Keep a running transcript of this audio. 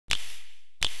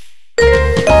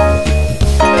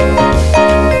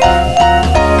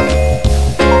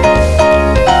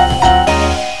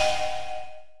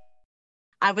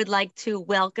I would like to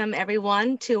welcome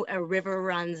everyone to A River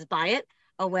Runs By It,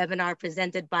 a webinar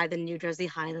presented by the New Jersey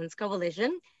Highlands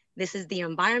Coalition. This is the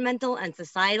environmental and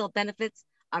societal benefits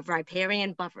of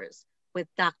riparian buffers with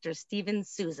Dr.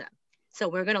 Souza. So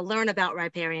we're going to learn about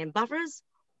riparian buffers,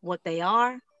 what they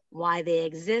are, why they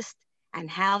exist, and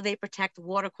how they protect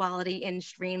water quality in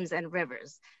streams and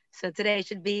rivers. So today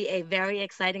should be a very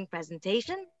exciting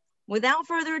presentation. Without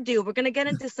further ado, we're going to get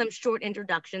into some short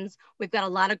introductions. We've got a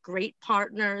lot of great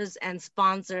partners and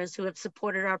sponsors who have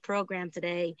supported our program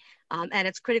today. And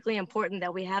it's critically important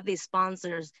that we have these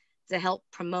sponsors to help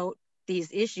promote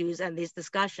these issues and these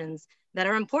discussions that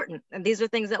are important. And these are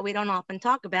things that we don't often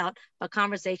talk about, but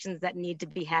conversations that need to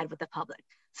be had with the public.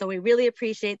 So we really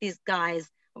appreciate these guys.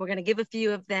 We're going to give a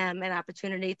few of them an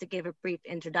opportunity to give a brief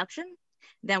introduction.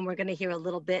 Then we're going to hear a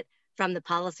little bit from the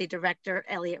Policy Director,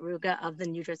 Elliot Ruga of the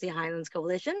New Jersey Highlands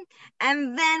Coalition.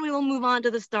 And then we will move on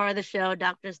to the star of the show,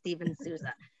 Dr.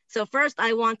 Souza. So first,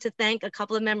 I want to thank a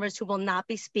couple of members who will not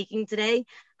be speaking today.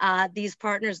 These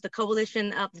partners, the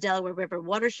Coalition of the Delaware River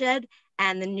Watershed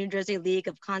and the New Jersey League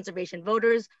of Conservation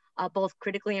Voters, both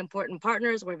critically important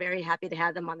partners. We're very happy to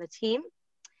have them on the team.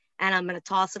 And I'm going to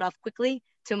toss it off quickly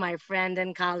to my friend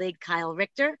and colleague, Kyle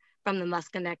Richter from the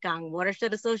Musconetcong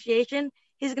Watershed Association.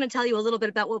 He's going to tell you a little bit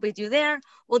about what we do there.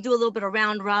 We'll do a little bit of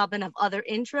round robin of other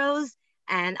intros,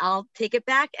 and I'll take it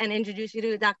back and introduce you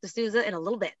to Dr. Souza in a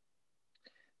little bit.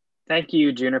 Thank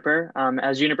you, Juniper.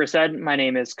 As Juniper said, my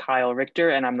name is Kyle Richter,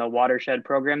 and I'm the Watershed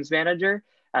Programs Manager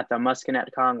at the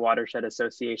Musconetcong Watershed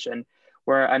Association.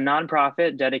 We're a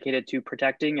nonprofit dedicated to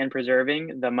protecting and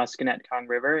preserving the Musconetcong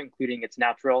River, including its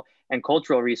natural and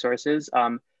cultural resources.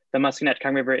 The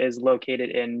Musconetcong River is located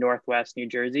in Northwest New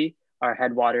Jersey. Our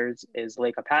headwaters is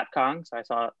Lake Apatcong. So I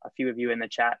saw a few of you in the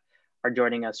chat are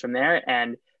joining us from there.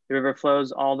 And the river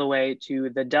flows all the way to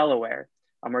the Delaware.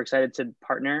 We're excited to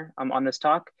partner on this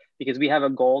talk because we have a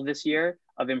goal this year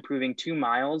of improving 2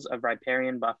 miles of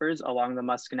riparian buffers along the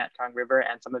Musconetcong River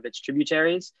and some of its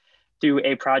tributaries through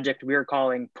a project we're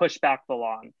calling Push Back the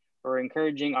Lawn. We're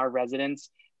encouraging our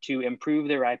residents to improve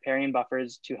their riparian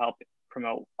buffers to help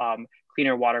promote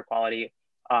cleaner water quality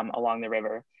along the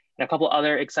river. And a couple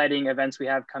other exciting events we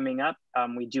have coming up.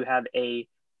 We do have a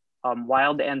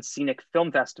Wild and Scenic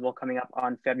Film Festival coming up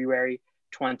on February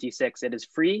 26th. It is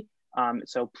free,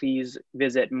 so please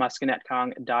visit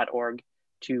musconetcong.org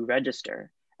to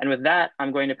register. And with that,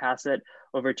 I'm going to pass it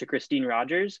over to Christine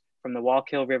Rogers from the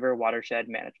Wallkill River Watershed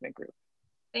Management Group.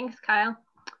 Thanks, Kyle.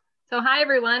 So hi,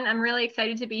 everyone. I'm really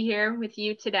excited to be here with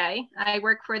you today. I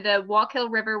work for the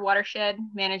Wallkill River Watershed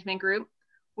Management Group.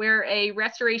 We're a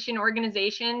restoration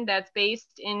organization that's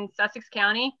based in Sussex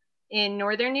County in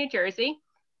northern New Jersey.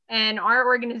 And our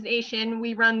organization,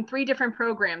 we run 3 different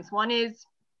programs. One is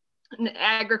an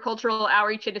agricultural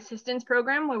outreach and assistance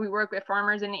program where we work with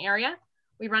farmers in the area.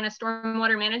 We run a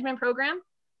stormwater management program,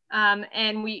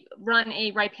 and we run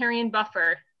a riparian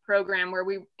buffer program where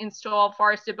we install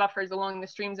forested buffers along the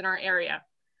streams in our area.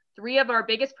 3 of our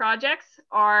biggest projects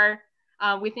are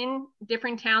within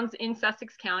different towns in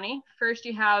Sussex County. First,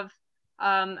 you have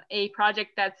a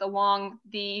project that's along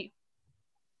the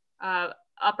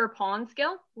Upper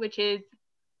Pondskill, which is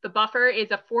the buffer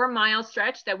is a 4-mile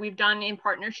stretch that we've done in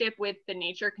partnership with the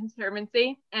Nature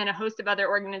Conservancy and a host of other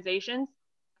organizations.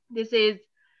 This is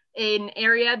an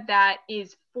area that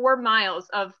is 4 miles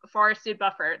of forested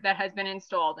buffer that has been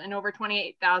installed and over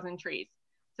 28,000 trees.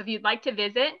 So if you'd like to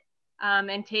visit,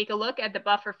 and take a look at the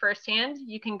buffer firsthand,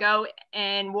 you can go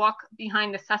and walk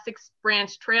behind the Sussex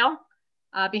Branch Trail,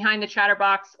 behind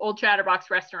the old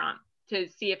Chatterbox restaurant to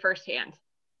see it firsthand.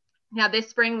 Now this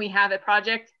spring we have a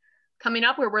project coming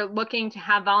up where we're looking to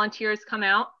have volunteers come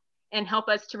out and help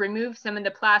us to remove some of the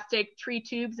plastic tree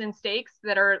tubes and stakes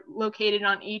that are located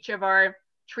on each of our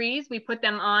trees. We put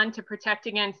them on to protect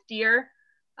against deer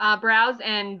browse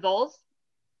and voles.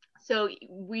 So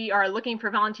we are looking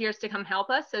for volunteers to come help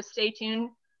us. So stay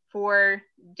tuned for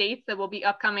dates that will be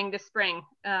upcoming this spring,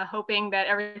 hoping that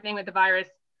everything with the virus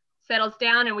settles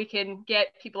down and we can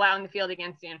get people out in the field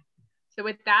again soon. So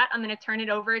with that, I'm going to turn it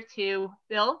over to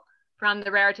Bill from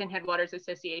the Raritan Headwaters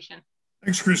Association.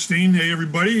 Thanks, Christine. Hey,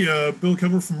 everybody. Bill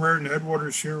Kibler from Raritan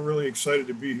Headwaters here. Really excited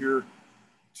to be here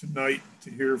tonight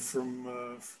to hear from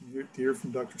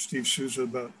Dr. Souza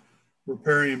about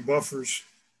riparian buffers.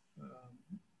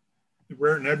 The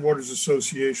Raritan Headwaters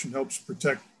Association helps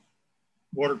protect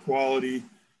water quality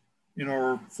in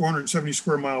our 470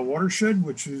 square mile watershed,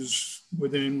 which is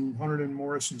within Hunterdon,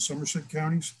 Morris, and Somerset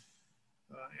counties.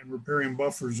 And riparian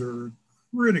buffers are a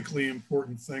critically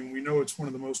important thing. We know it's one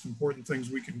of the most important things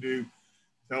we can do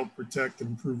to help protect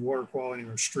and improve water quality in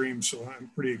our streams. So I'm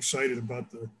pretty excited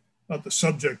about the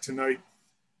subject tonight.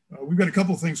 We've got a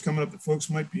couple of things coming up that folks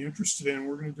might be interested in.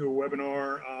 We're going to do a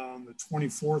webinar on the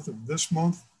 24th of this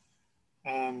month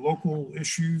on local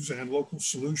issues and local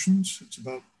solutions. It's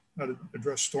about how to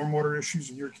address stormwater issues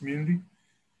in your community.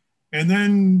 And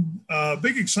then a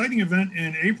big exciting event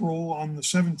in April on the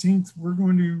 17th, we're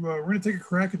going to take a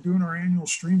crack at doing our annual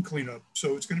stream cleanup.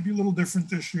 So it's going to be a little different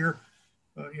this year.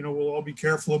 You know, we'll all be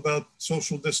careful about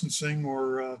social distancing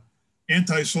or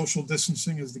anti-social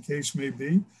distancing as the case may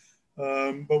be.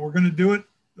 But we're going to do it.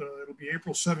 It'll be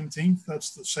April 17th.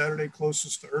 That's the Saturday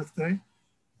closest to Earth Day.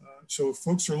 So if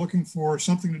folks are looking for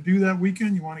something to do that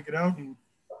weekend, you want to get out and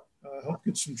help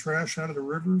get some trash out of the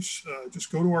rivers,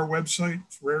 just go to our website,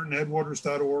 it's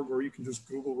raritanheadwaters.org, or you can just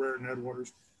Google Raritan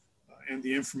Headwaters, and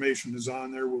the information is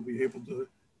on there. We'll be able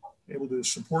to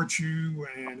support you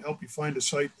and help you find a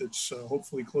site that's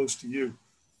hopefully close to you.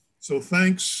 So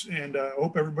thanks, and I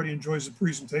hope everybody enjoys the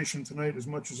presentation tonight as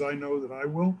much as I know that I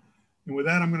will. And with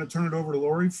that, I'm going to turn it over to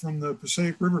Lori from the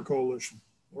Passaic River Coalition.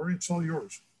 Lori, it's all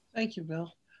yours. Thank you,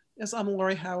 Bill. Yes, I'm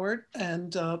Lori Howard,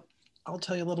 and I'll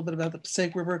tell you a little bit about the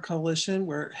Passaic River Coalition.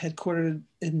 We're headquartered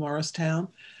in Morristown.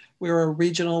 We're a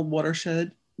regional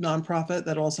watershed nonprofit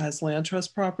that also has land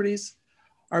trust properties.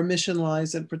 Our mission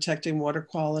lies in protecting water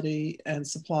quality and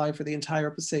supply for the entire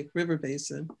Passaic River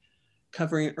Basin,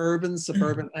 covering urban,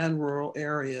 suburban, and rural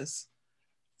areas.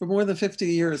 For more than 50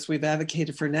 years, we've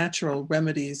advocated for natural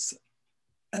remedies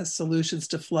as solutions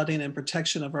to flooding and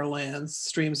protection of our lands,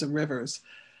 streams, and rivers.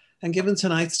 And given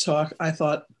tonight's talk, I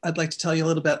thought I'd like to tell you a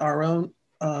little bit our own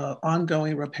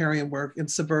ongoing riparian work in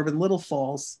suburban Little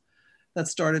Falls that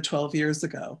started 12 years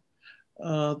ago.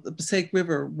 The Passaic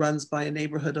River runs by a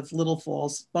neighborhood of Little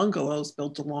Falls bungalows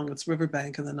built along its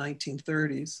riverbank in the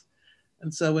 1930s.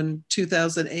 And so in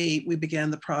 2008, we began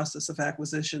the process of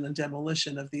acquisition and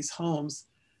demolition of these homes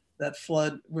that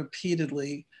flood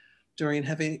repeatedly during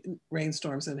heavy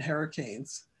rainstorms and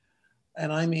hurricanes.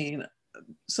 And I mean,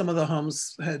 some of the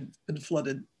homes had been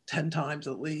flooded 10 times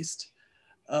at least,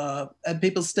 and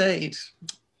people stayed.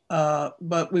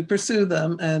 But we pursued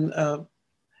them, and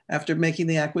after making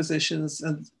the acquisitions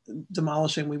and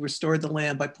demolishing, we restored the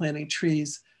land by planting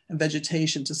trees and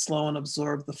vegetation to slow and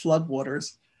absorb the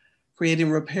floodwaters, creating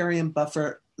a riparian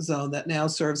buffer zone that now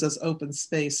serves as open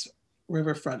space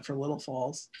riverfront for Little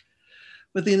Falls.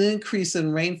 With an increase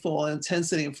in rainfall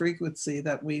intensity and frequency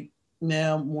that we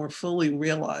now more fully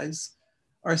realize,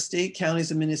 our state,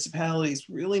 counties, and municipalities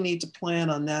really need to plan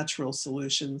on natural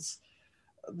solutions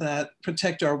that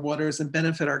protect our waters and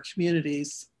benefit our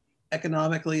communities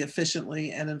economically,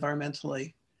 efficiently, and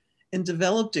environmentally. In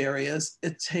developed areas,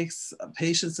 it takes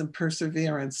patience and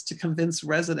perseverance to convince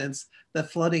residents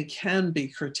that flooding can be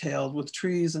curtailed with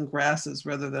trees and grasses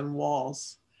rather than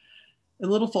walls. In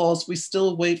Little Falls, we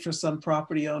still wait for some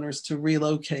property owners to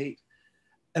relocate,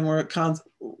 and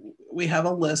we have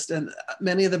a list, and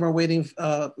many of them are waiting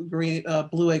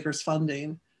Blue Acres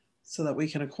funding so that we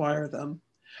can acquire them.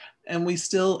 And we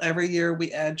still, every year,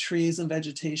 we add trees and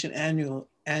vegetation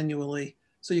annually,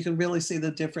 so you can really see the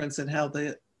difference in how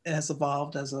it has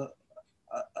evolved as a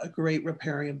great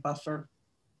riparian buffer.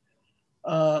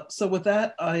 So with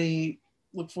that, I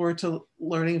look forward to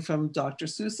learning from Dr.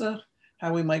 Souza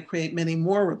how we might create many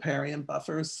more riparian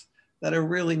buffers that are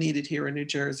really needed here in New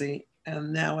Jersey.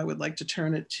 And now I would like to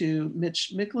turn it to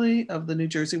Mitch Mickley of the New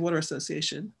Jersey Water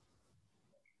Association.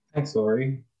 Thanks,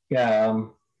 Lori. Yeah,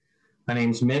 my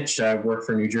name's Mitch. I work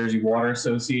for New Jersey Water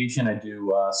Association. I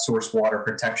do source water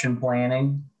protection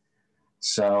planning.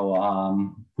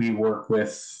 So we work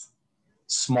with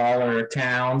smaller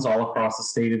towns all across the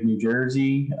state of New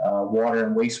Jersey, water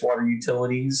and wastewater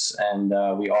utilities, and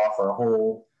we offer a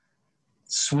whole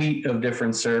suite of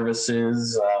different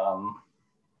services.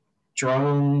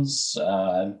 Drones,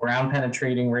 ground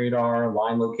penetrating radar,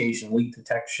 line location leak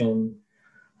detection.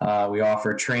 We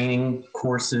offer training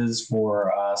courses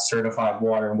for certified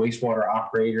water and wastewater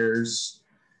operators.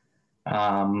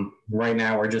 Right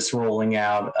now we're just rolling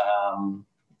out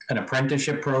an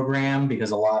apprenticeship program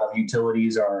because a lot of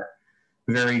utilities are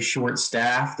very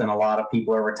short-staffed and a lot of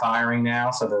people are retiring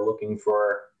now. So they're looking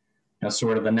for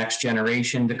sort of the next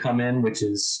generation to come in, which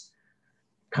is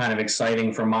kind of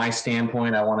exciting from my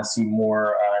standpoint. I want to see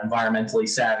more environmentally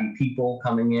savvy people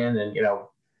coming in and,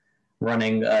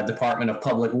 running Department of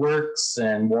Public Works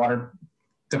and water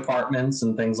departments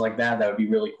and things like that. That would be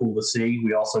really cool to see.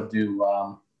 We also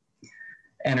do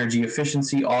energy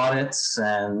efficiency audits,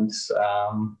 and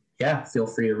yeah, feel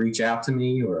free to reach out to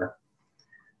me, or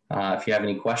if you have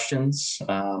any questions.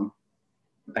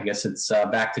 I guess it's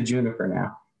back to Juniper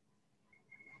now.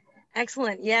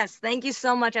 Excellent. Yes. Thank you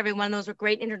so much, everyone. Those were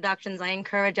great introductions. I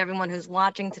encourage everyone who's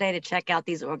watching today to check out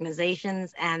these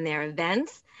organizations and their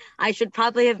events. I should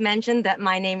probably have mentioned that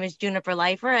my name is Juniper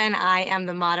Leifer and I am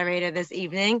the moderator this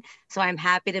evening. So I'm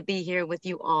happy to be here with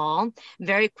you all.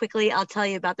 Very quickly, I'll tell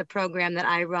you about the program that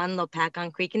I run,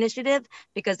 Lopakon Creek Initiative,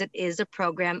 because it is a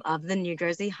program of the New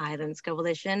Jersey Highlands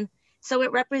Coalition. So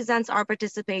it represents our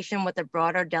participation with the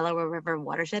broader Delaware River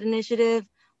Watershed Initiative,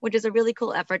 which is a really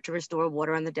cool effort to restore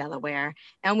water on the Delaware.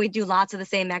 And we do lots of the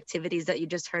same activities that you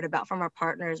just heard about from our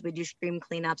partners. We do stream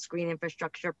cleanups, green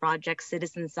infrastructure projects,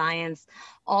 citizen science,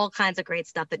 all kinds of great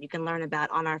stuff that you can learn about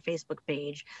on our Facebook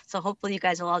page. So hopefully you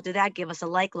guys will all do that. Give us a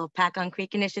like, Lopakon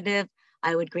Creek Initiative.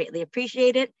 I would greatly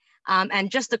appreciate it. And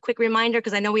just a quick reminder,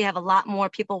 because I know we have a lot more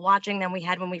people watching than we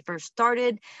had when we first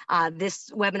started.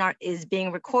 This webinar is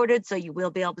being recorded, so you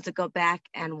will be able to go back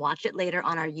and watch it later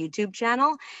on our YouTube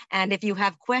channel. And if you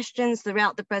have questions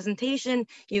throughout the presentation,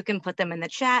 you can put them in the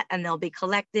chat and they'll be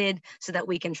collected so that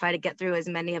we can try to get through as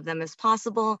many of them as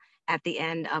possible at the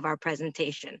end of our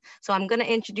presentation. So I'm going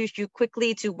to introduce you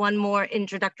quickly to one more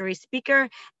introductory speaker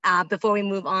before we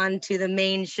move on to the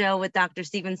main show with Dr.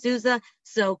 Stephen Souza.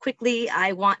 So quickly,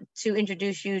 I want to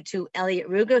introduce you to Elliot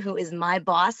Ruga, who is my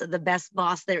boss, the best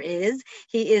boss there is.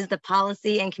 He is the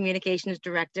Policy and Communications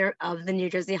Director of the New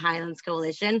Jersey Highlands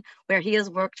Coalition, where he has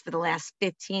worked for the last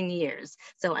 15 years.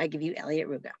 So I give you Elliot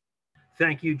Ruga.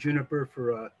 Thank you, Juniper,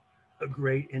 for a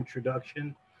great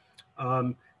introduction.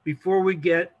 Before we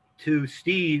get to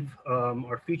Steve,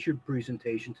 our featured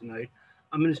presentation tonight,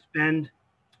 I'm going to spend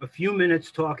a few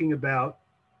minutes talking about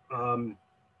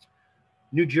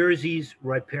New Jersey's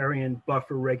riparian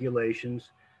buffer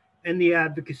regulations and the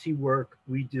advocacy work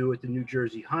we do at the New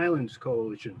Jersey Highlands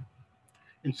Coalition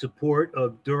in support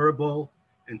of durable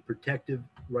and protective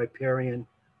riparian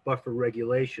buffer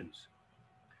regulations.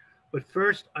 But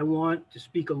first, I want to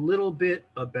speak a little bit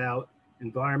about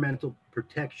environmental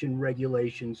protection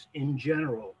regulations in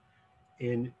general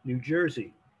in New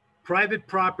Jersey. Private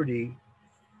property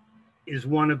is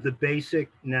one of the basic,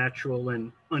 natural,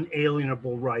 and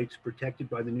unalienable rights protected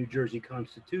by the New Jersey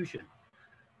Constitution.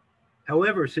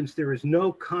 However, since there is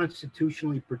no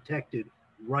constitutionally protected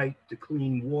right to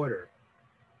clean water,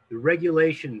 the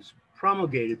regulations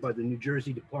promulgated by the New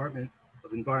Jersey Department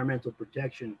of Environmental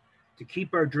Protection to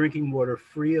keep our drinking water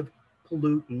free of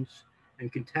pollutants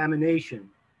and contamination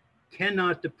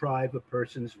cannot deprive a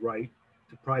person's right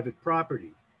to private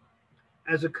property.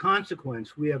 As a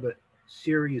consequence, we have a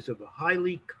series of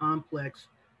highly complex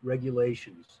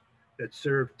regulations that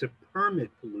serve to permit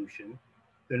pollution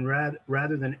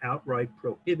rather than outright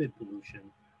prohibit pollution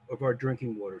of our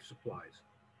drinking water supplies.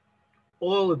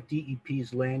 All of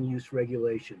DEP's land use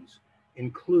regulations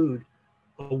include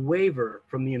a waiver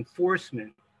from the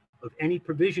enforcement of any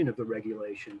provision of the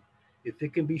regulation if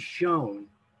it can be shown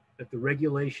that the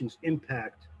regulation's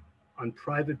impact on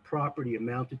private property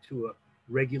amounted to a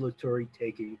regulatory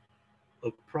taking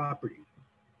of property.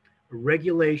 A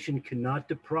regulation cannot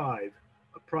deprive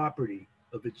a property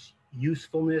of its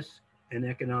usefulness and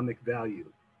economic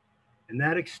value, and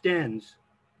that extends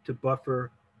to buffer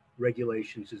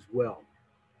regulations as well.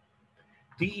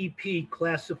 DEP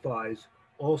classifies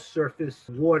all surface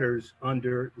waters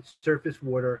under the surface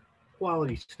water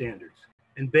quality standards,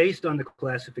 and based on the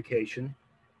classification,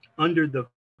 under the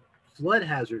Flood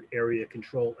Hazard Area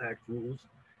Control Act rules,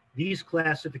 these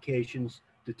classifications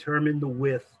determine the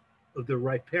width of the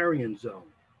riparian zone,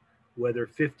 whether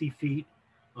 50 feet,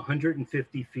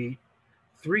 150 feet,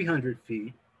 300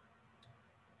 feet,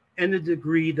 and the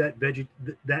degree that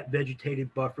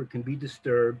vegetative buffer can be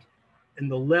disturbed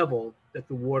and the level that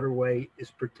the waterway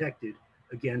is protected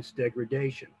against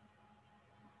degradation.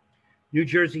 New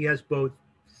Jersey has both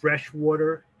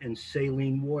freshwater and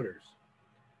saline waters.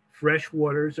 Fresh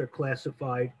waters are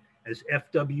classified as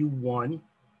FW1,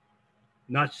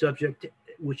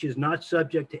 which is not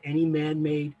subject to any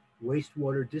man-made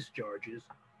wastewater discharges,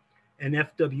 and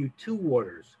FW2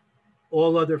 waters,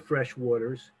 all other fresh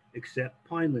waters except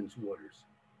Pinelands waters.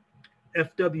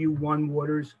 FW1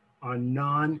 waters are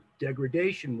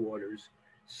non-degradation waters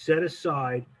set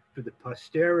aside for the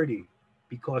posterity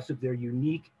because of their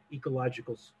unique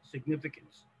ecological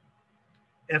significance.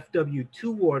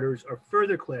 FW2 waters are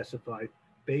further classified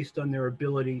based on their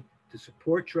ability to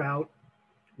support trout,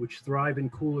 which thrive in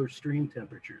cooler stream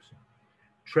temperatures.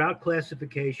 Trout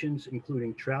classifications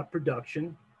including trout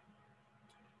production,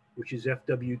 which is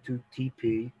FW2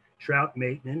 TP, trout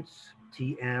maintenance,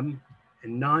 TM,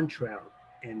 and non-trout,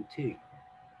 NT.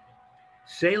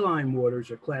 Saline waters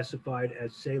are classified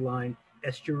as saline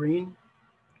estuarine,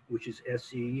 which is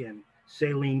SE, and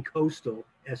saline coastal,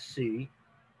 SC,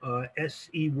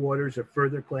 SE waters are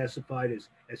further classified as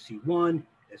SC1,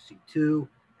 SC2,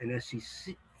 and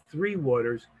SC3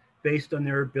 waters based on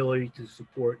their ability to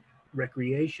support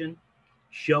recreation,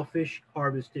 shellfish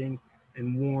harvesting,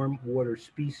 and warm water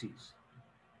species.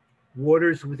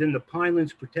 Waters within the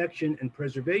Pinelands Protection and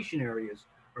Preservation Areas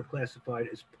are classified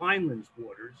as Pinelands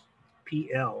waters,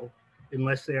 PL,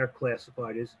 unless they are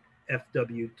classified as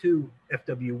FW2,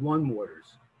 FW1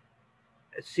 waters.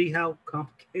 See how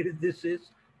complicated this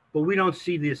is? But we don't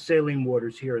see the saline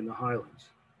waters here in the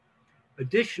highlands.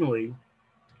 Additionally,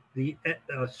 the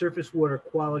surface water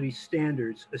quality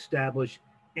standards establish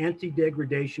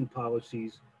anti-degradation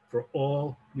policies for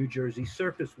all New Jersey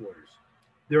surface waters.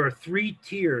 There are 3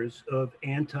 tiers of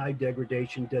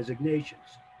anti-degradation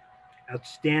designations: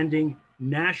 outstanding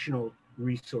national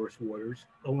resource waters,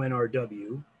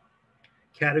 ONRW,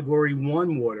 Category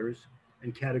 1 waters,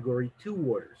 and Category 2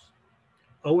 waters.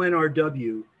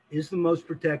 ONRW is the most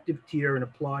protective tier and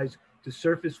applies to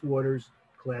surface waters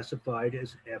classified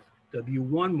as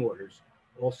FW1 waters,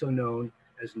 also known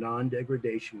as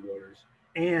non-degradation waters,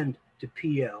 and to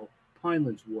PL,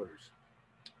 Pinelands waters.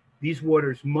 These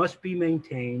waters must be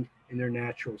maintained in their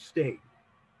natural state.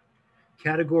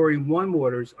 Category 1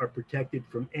 waters are protected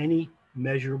from any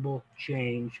measurable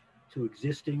change to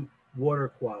existing water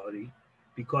quality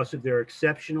because of their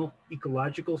exceptional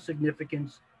ecological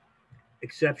significance,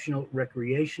 exceptional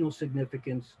recreational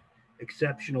significance,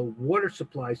 exceptional water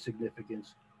supply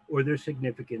significance, or their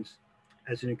significance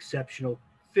as an exceptional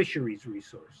fisheries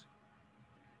resource.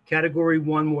 Category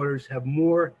 1 waters have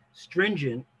more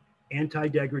stringent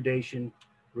anti-degradation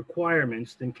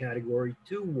requirements than Category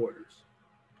 2 waters.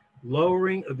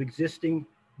 Lowering of existing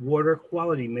water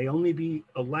quality may only be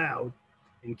allowed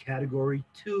in Category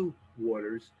 2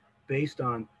 waters based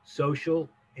on social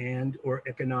and or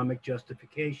economic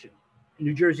justification.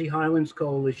 New Jersey Highlands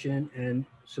Coalition and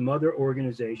some other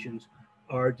organizations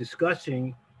are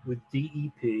discussing with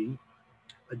DEP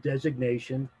a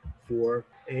designation for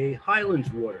a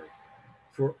Highlands water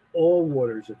for all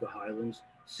waters of the Highlands,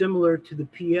 similar to the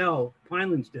PL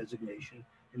Pinelands designation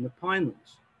in the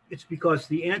Pinelands. It's because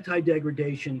the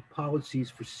anti-degradation policies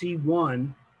for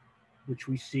C1, which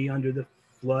we see under the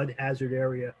Flood Hazard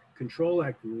Area Control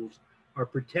Act rules, are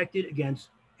protected against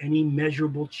any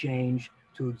measurable change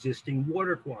to existing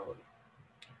water quality.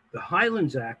 The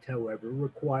Highlands Act, however,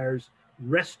 requires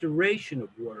restoration of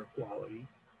water quality,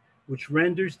 which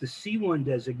renders the C1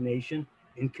 designation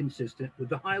inconsistent with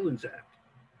the Highlands Act.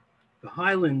 The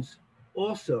Highlands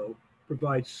also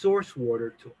provides source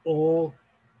water to all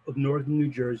of northern New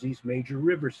Jersey's major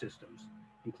river systems,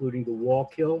 including the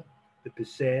Wallkill, the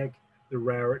Passaic, the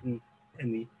Raritan,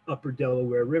 and the Upper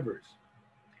Delaware rivers.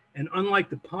 And unlike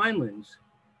the Pinelands,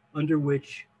 under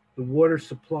which the Water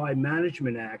Supply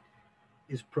Management Act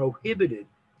is prohibited,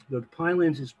 the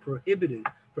Pinelands is prohibited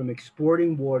from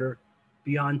exporting water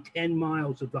beyond 10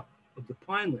 miles of the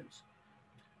Pinelands.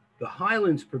 The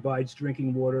Highlands provides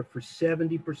drinking water for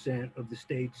 70% of the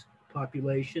state's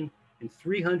population in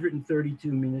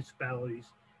 332 municipalities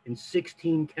in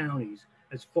 16 counties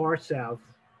as far south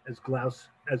as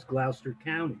Gloucester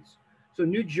counties. So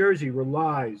New Jersey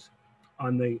relies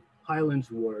on the Highlands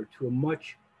water to a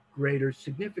much greater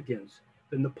significance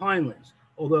than the Pinelands,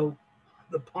 although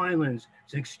the Pinelands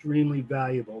is extremely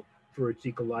valuable for its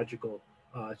ecological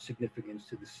significance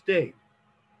to the state.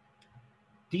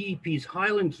 DEP's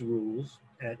Highlands rules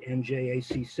at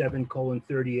NJAC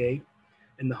 7:38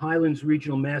 and the Highlands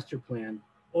Regional Master Plan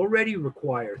already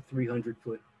require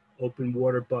 300-foot open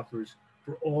water buffers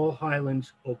for all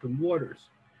Highlands open waters,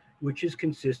 which is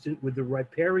consistent with the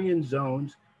riparian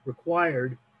zones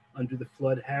required under the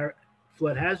flood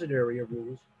hazard area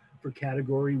rules for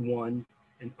Category 1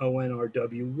 and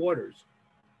ONRW waters.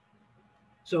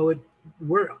 So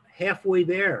we're halfway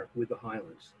there with the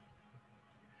Highlands.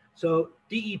 So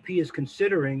DEP is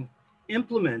considering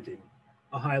implementing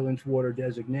a Highlands water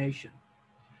designation,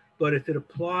 but if it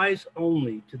applies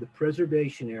only to the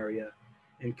preservation area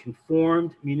and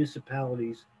conformed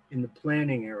municipalities in the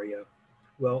planning area,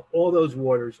 well, all those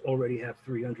waters already have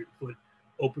 300-foot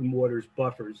open waters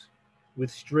buffers with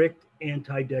strict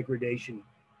anti-degradation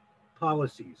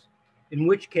policies, in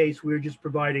which case we're just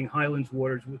providing Highlands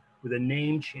waters with a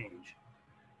name change.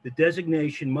 The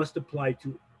designation must apply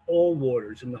to all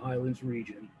waters in the Highlands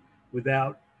region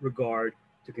without regard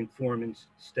to conformance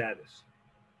status.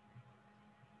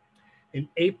 In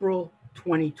April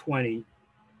 2020,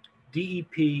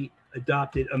 DEP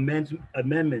adopted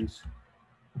amendments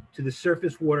to the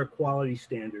surface water quality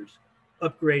standards,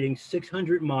 upgrading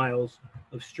 600 miles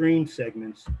of stream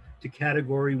segments to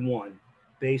Category 1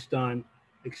 based on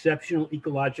exceptional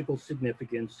ecological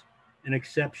significance, and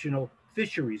exceptional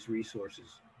fisheries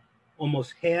resources.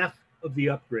 Almost half of the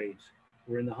upgrades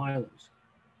were in the Highlands.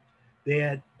 They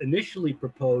had initially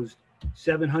proposed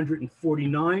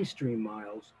 749 stream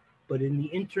miles, but in the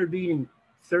intervening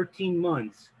 13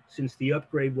 months since the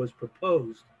upgrade was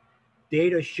proposed,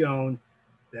 data shown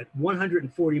that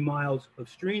 140 miles of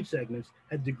stream segments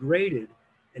had degraded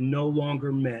and no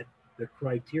longer met the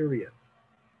criteria.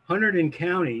 Hunterdon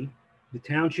County, the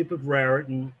Township of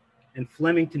Raritan, and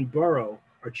Flemington Borough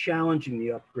are challenging the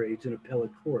upgrades in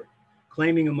appellate court,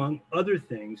 claiming, among other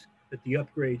things, that the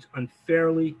upgrades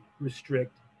unfairly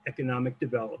restrict economic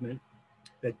development,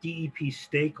 that DEP's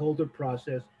stakeholder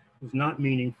process was not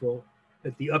meaningful,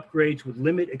 that the upgrades would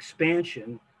limit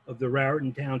expansion of the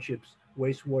Raritan Township's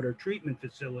wastewater treatment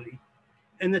facility,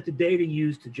 and that the data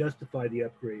used to justify the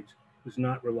upgrades was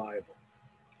not reliable,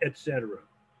 etc.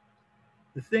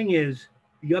 The thing is,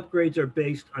 the upgrades are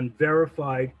based on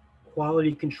verified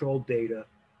quality control data,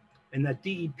 and that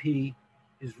DEP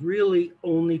is really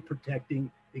only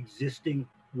protecting existing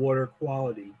water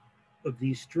quality of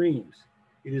these streams.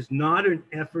 It is not an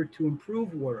effort to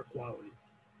improve water quality.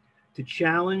 To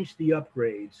challenge the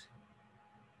upgrades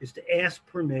is to ask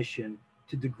permission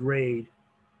to degrade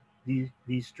the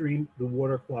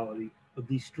water quality of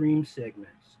these stream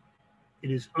segments.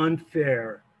 It is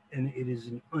unfair and it is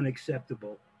an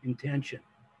unacceptable intention.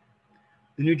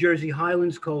 The New Jersey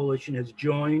Highlands Coalition has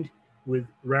joined with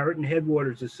Raritan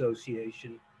Headwaters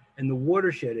Association and the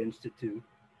Watershed Institute,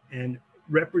 and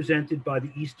represented by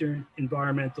the Eastern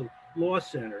Environmental Law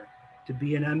Center, to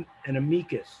be an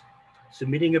amicus,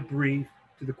 submitting a brief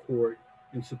to the court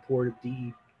in support of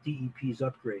DEP's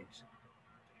upgrades.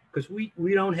 Because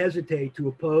we don't hesitate to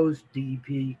oppose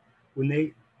DEP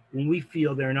when we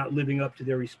feel they're not living up to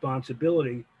their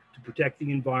responsibility to protect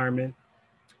the environment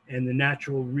and the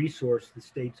natural resource the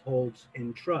state holds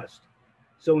in trust.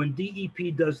 So when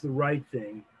DEP does the right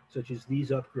thing, such as these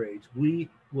upgrades, we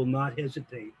will not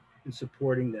hesitate in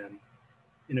supporting them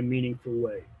in a meaningful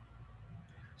way.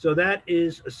 So that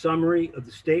is a summary of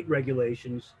the state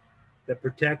regulations that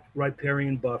protect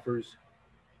riparian buffers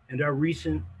and our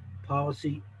recent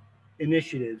policy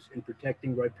initiatives in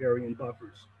protecting riparian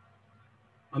buffers.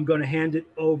 I'm going to hand it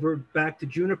over back to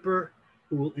Juniper,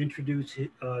 who will introduce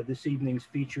this evening's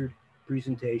featured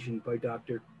presentation by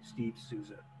Dr. Steve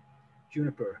Souza.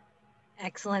 Juniper.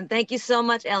 Excellent. Thank you so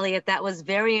much, Elliot. That was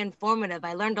very informative.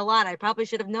 I learned a lot. I probably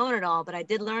should have known it all, but I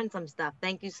did learn some stuff.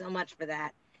 Thank you so much for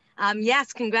that.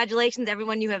 Yes, congratulations,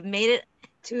 everyone. You have made it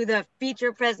to the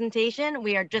feature presentation.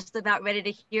 We are just about ready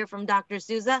to hear from Dr.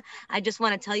 Souza. I just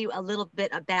want to tell you a little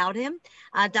bit about him.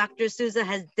 Dr. Souza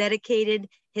has dedicated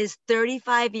his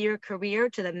 35-year career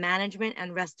to the management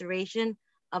and restoration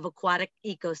of aquatic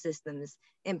ecosystems,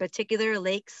 in particular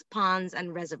lakes, ponds,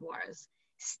 and reservoirs.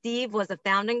 Steve was a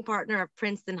founding partner of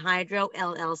Princeton Hydro,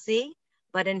 LLC,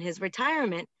 but in his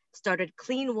retirement, started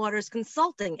Clean Waters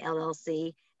Consulting,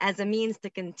 LLC, as a means to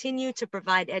continue to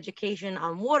provide education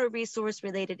on water resource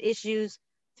related issues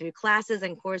through classes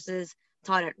and courses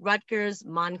taught at Rutgers,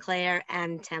 Montclair,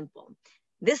 and Temple.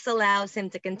 This allows him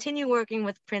to continue working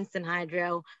with Princeton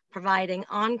Hydro, providing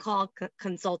on-call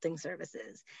consulting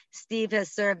services. Steve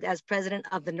has served as president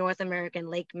of the North American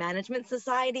Lake Management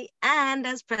Society and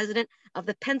as president of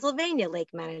the Pennsylvania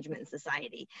Lake Management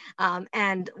Society.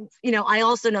 And I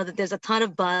also know that there's a ton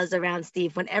of buzz around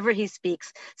Steve whenever he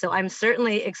speaks. So I'm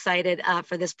certainly excited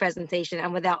for this presentation.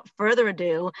 And without further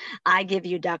ado, I give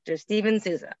you Dr. Stephen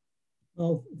Souza.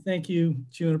 Well, thank you,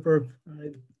 Juniper.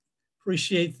 I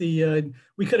appreciate the.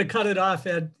 We could have cut it off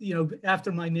at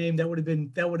after my name. That would have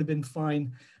been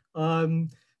fine.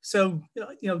 So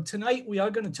tonight we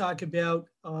are going to talk about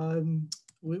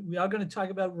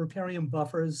riparian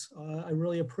buffers. I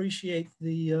really appreciate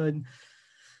the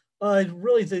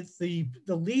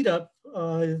lead up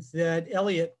that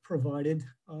Elliot provided,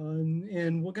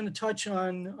 and we're going to touch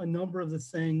on a number of the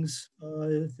things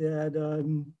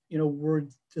that were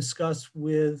discussed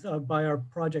by our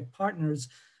project partners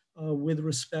with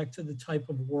respect to the type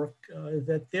of work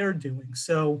that they're doing.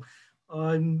 So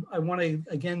I want to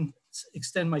again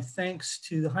extend my thanks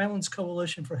to the Highlands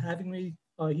Coalition for having me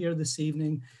here this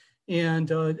evening,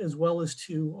 and as well as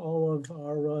to all of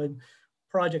our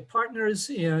project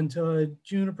partners and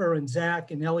Juniper and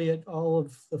Zach and Elliot, all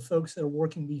of the folks that are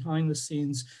working behind the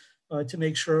scenes to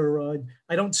make sure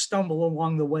I don't stumble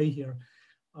along the way here.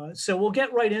 So we'll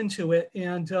get right into it.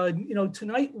 And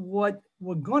tonight what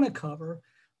we're going to cover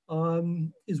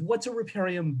is what's a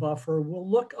riparian buffer. We'll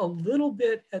look a little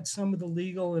bit at some of the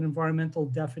legal and environmental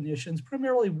definitions,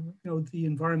 primarily the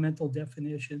environmental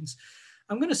definitions.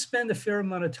 I'm going to spend a fair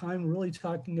amount of time really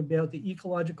talking about the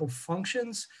ecological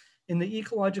functions and the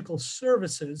ecological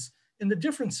services and the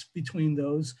difference between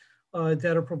those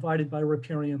that are provided by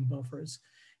riparian buffers.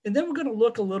 And then we're going to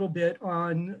look a little bit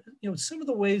on some of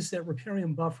the ways that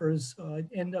riparian buffers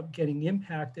end up getting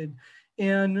impacted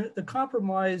and the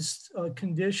compromised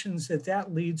conditions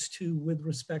that leads to with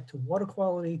respect to water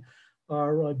quality,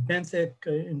 our benthic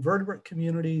invertebrate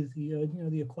community,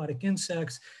 the aquatic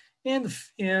insects, and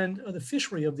the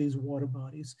fishery of these water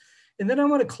bodies. And then I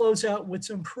want to close out with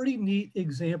some pretty neat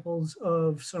examples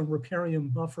of some riparian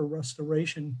buffer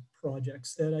restoration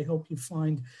projects that I hope you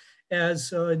find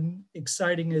as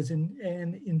exciting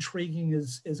and intriguing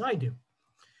as I do.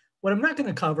 What I'm not going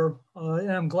to cover,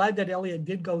 and I'm glad that Elliot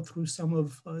did go through some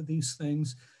of these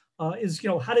things, is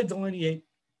how to delineate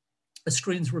a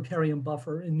stream's riparian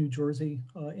buffer in New Jersey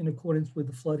in accordance with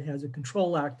the Flood Hazard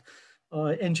Control Act,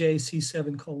 NJC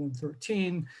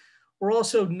 7:13. We're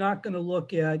also not going to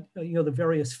look at the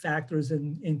various factors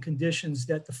and conditions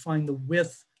that define the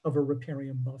width of a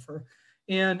riparian buffer.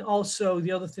 And also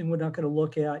the other thing we're not going to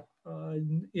look at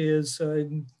is, let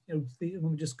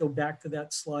me just go back to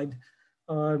that slide,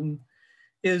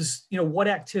 is what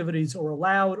activities are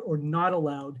allowed or not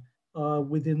allowed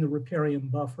within the riparian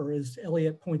buffer. As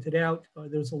Elliot pointed out,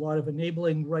 there's a lot of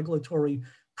enabling regulatory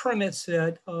permits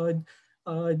that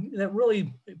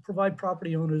really provide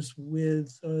property owners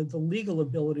with the legal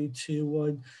ability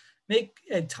to make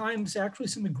at times actually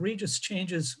some egregious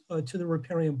changes to the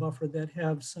riparian buffer that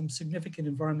have some significant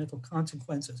environmental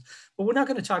consequences. But we're not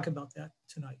going to talk about that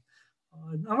tonight.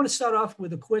 I want to start off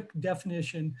with a quick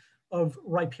definition of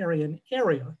riparian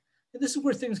area. And this is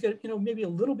where things get maybe a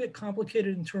little bit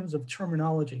complicated in terms of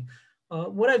terminology.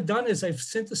 What I've done is I've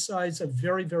synthesized a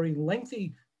very, very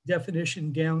lengthy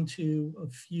definition down to a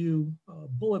few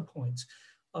bullet points.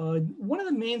 One of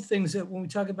the main things that when we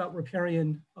talk about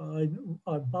riparian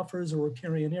buffers or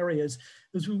riparian areas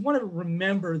is we want to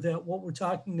remember that what we're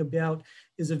talking about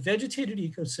is a vegetated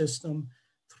ecosystem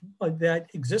that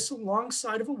exists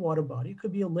alongside of a water body. It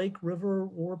could be a lake, river,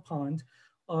 or a pond,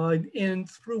 and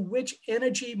through which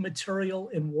energy, material,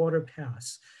 and water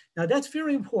pass. Now that's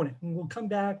very important, and we'll come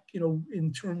back,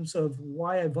 in terms of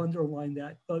why I've underlined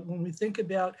that. But when we think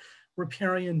about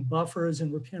riparian buffers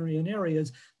and riparian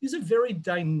areas, these are very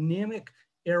dynamic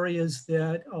areas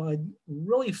that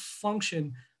really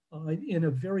function in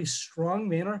a very strong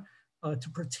manner to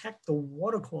protect the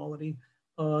water quality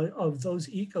of those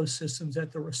ecosystems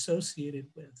that they're associated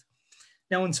with.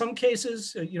 Now, in some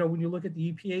cases, when you look at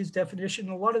the EPA's definition,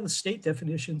 a lot of the state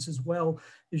definitions as well,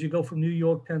 as you go from New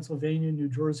York, Pennsylvania, New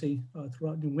Jersey,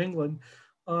 throughout New England,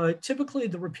 typically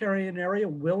the riparian area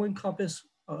will encompass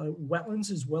wetlands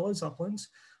as well as uplands.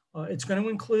 It's going to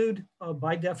include,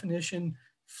 by definition,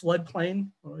 floodplain,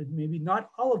 or maybe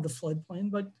not all of the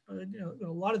floodplain, but a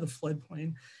lot of the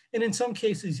floodplain, and in some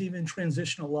cases, even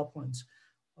transitional uplands.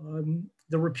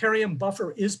 The riparian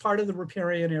buffer is part of the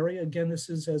riparian area. Again, this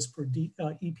is as per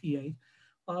EPA,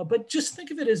 but just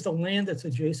think of it as the land that's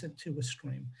adjacent to a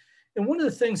stream. And one of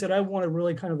the things that I want to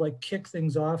really kind of like kick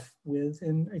things off with,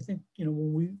 and I think,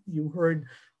 when you heard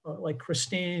like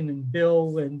Christine and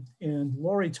Bill and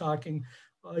Lori talking,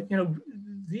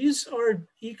 these are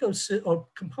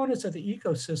components of the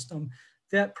ecosystem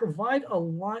that provide a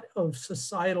lot of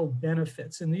societal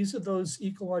benefits. And these are those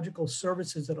ecological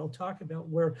services that I'll talk about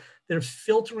where they're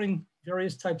filtering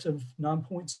various types of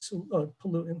non-point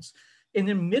pollutants and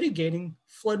then mitigating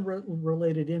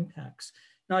flood-related impacts.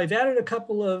 Now I've added a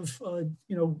couple of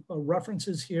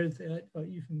references here that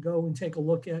you can go and take a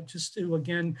look at just to,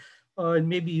 again,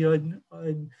 maybe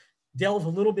delve a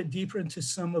little bit deeper into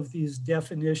some of these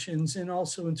definitions and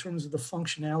also in terms of the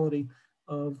functionality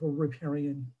of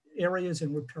riparian areas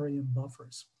and riparian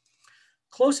buffers.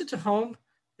 Closer to home,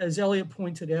 as Elliot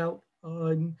pointed out,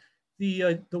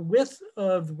 the width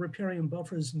of the riparian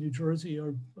buffers in New Jersey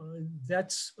are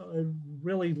that's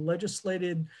really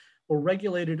legislated or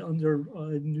regulated under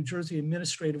New Jersey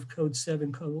Administrative Code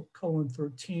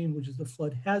 7:13, which is the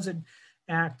Flood Hazard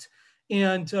Act.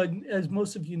 And as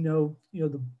most of you know,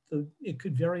 it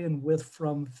could vary in width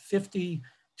from 50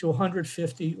 to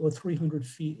 150 or 300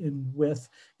 feet in width.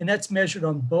 And that's measured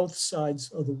on both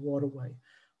sides of the waterway.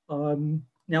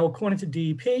 Now, according to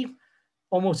DEP,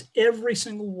 almost every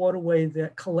single waterway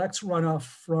that collects runoff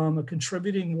from a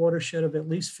contributing watershed of at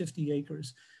least 50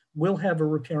 acres will have a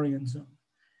riparian zone.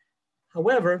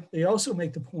 However, they also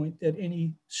make the point that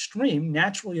any stream,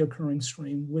 naturally occurring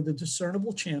stream with a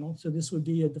discernible channel, so this would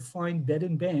be a defined bed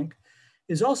and bank,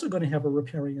 is also going to have a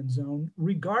riparian zone,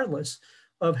 regardless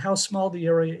of how small the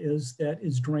area is that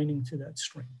is draining to that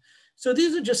stream. So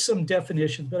these are just some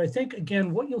definitions, but I think,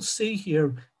 again, what you'll see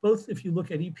here, both if you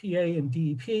look at EPA and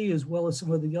DEP, as well as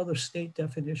some of the other state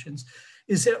definitions,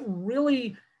 is that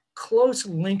really close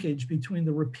linkage between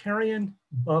the riparian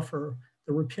buffer,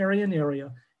 the riparian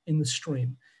area, and the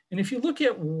stream. And if you look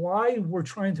at why we're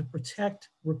trying to protect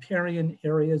riparian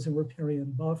areas and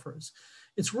riparian buffers,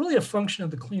 it's really a function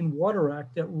of the Clean Water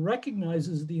Act that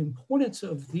recognizes the importance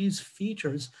of these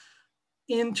features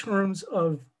in terms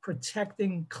of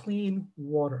protecting clean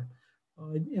water.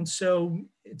 And so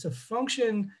it's a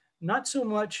function, not so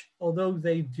much, although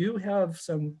they do have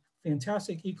some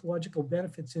fantastic ecological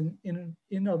benefits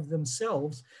in of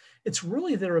themselves, it's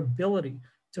really their ability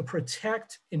to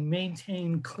protect and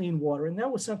maintain clean water. And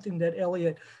that was something that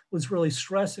Elliot was really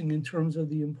stressing in terms of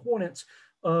the importance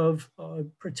of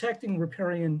protecting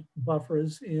riparian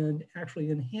buffers and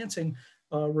actually enhancing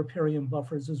riparian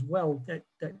buffers as well, that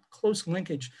close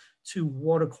linkage to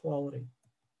water quality.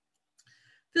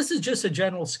 This is just a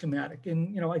general schematic,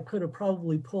 and I could have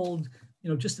probably pulled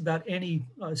just about any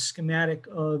schematic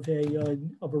of a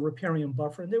riparian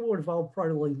buffer, and they would have all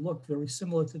probably looked very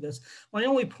similar to this. My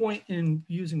only point in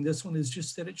using this one is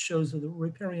just that it shows that the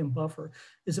riparian buffer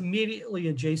is immediately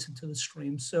adjacent to the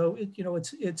stream. So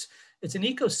it's an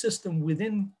ecosystem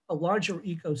within a larger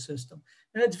ecosystem,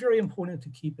 and that's very important to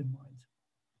keep in mind.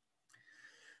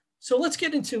 So let's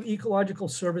get into ecological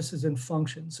services and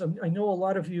functions. I know a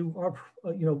lot of you are,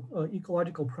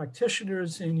 ecological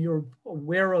practitioners, and you're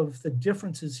aware of the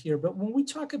differences here. But when we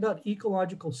talk about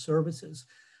ecological services,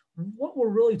 what we're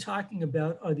really talking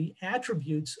about are the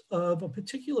attributes of a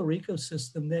particular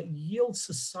ecosystem that yield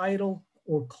societal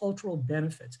or cultural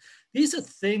benefits. These are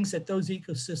things that those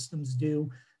ecosystems do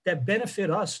that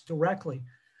benefit us directly.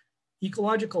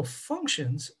 Ecological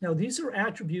functions, now these are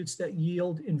attributes that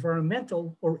yield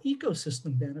environmental or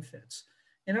ecosystem benefits.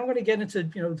 And I'm going to get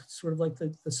into, sort of like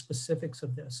the specifics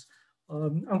of this.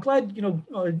 I'm glad,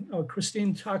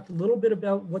 Christine talked a little bit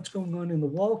about what's going on in the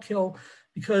Wallkill,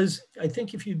 because I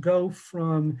think if you go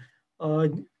from,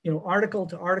 article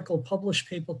to article, published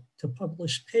paper to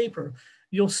published paper,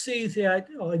 you'll see that,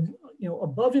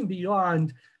 above and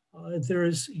beyond,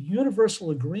 there's universal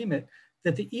agreement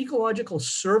that the ecological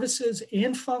services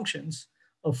and functions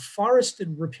of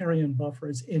forested riparian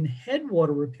buffers and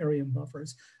headwater riparian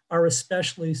buffers are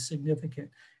especially significant.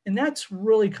 And that's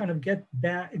really kind of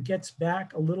gets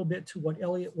back a little bit to what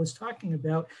Elliot was talking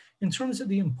about in terms of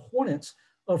the importance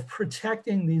of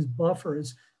protecting these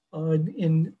buffers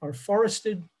in our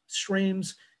forested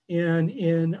streams and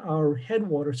in our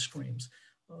headwater streams.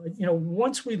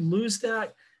 Once we lose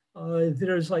that,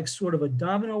 there's like sort of a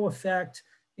domino effect,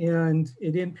 and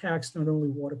it impacts not only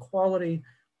water quality,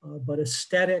 but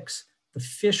aesthetics, the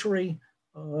fishery,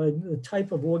 the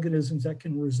type of organisms that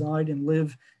can reside and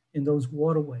live in those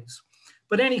waterways.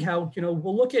 But anyhow,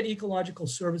 we'll look at ecological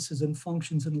services and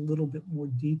functions in a little bit more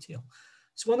detail.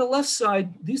 So on the left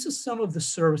side, these are some of the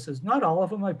services, not all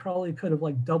of them. I probably could have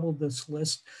like doubled this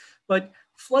list, but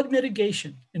flood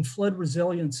mitigation and flood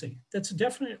resiliency, that's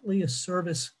definitely a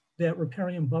service that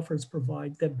riparian buffers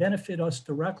provide that benefit us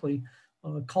directly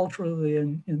culturally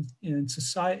and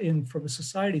society, and from a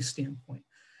society standpoint.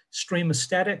 Stream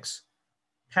aesthetics,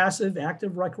 passive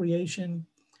active recreation,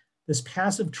 this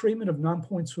passive treatment of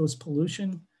non-point source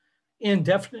pollution, and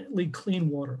definitely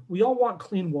clean water. We all want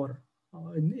clean water,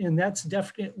 and that's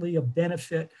definitely a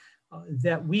benefit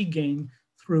that we gain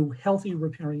through healthy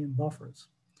riparian buffers.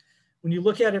 When you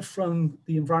look at it from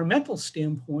the environmental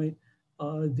standpoint,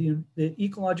 the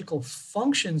ecological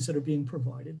functions that are being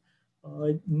provided,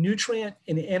 nutrient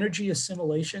and energy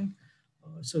assimilation.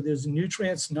 So there's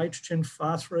nutrients, nitrogen,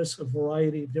 phosphorus, a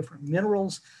variety of different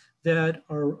minerals that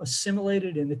are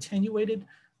assimilated and attenuated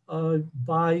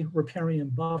by riparian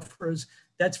buffers.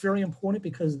 That's very important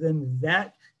because then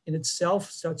that in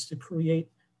itself starts to create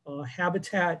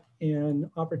habitat and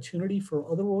opportunity for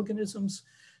other organisms.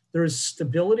 There's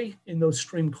stability in those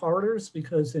stream corridors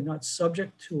because they're not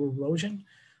subject to erosion.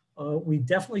 We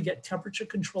definitely get temperature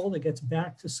control that gets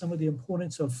back to some of the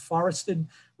importance of forested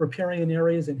riparian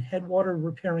areas and headwater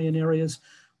riparian areas.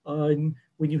 When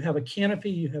you have a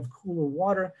canopy, you have cooler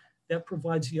water. That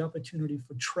provides the opportunity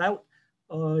for trout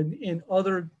and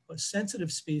other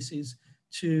sensitive species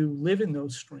to live in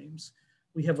those streams.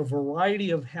 We have a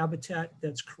variety of habitat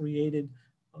that's created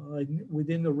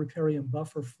within the riparian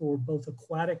buffer for both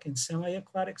aquatic and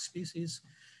semi-aquatic species.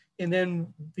 And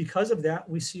then because of that,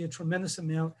 we see a tremendous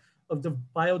amount of the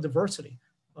biodiversity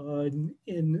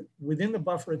within the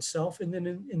buffer itself, and then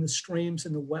in the streams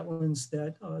and the wetlands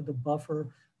that the buffer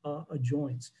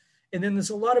adjoins. And then there's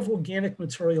a lot of organic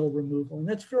material removal. And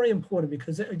that's very important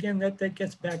because, again, that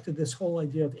gets back to this whole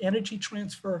idea of energy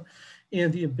transfer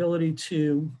and the ability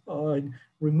to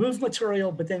remove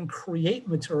material, but then create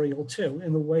material too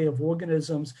in the way of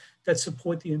organisms that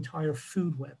support the entire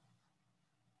food web.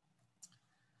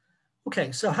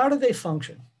 Okay, so how do they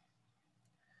function?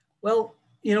 Well,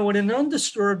 in an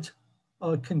undisturbed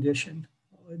condition,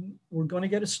 we're going to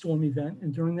get a storm event.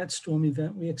 And during that storm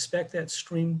event, we expect that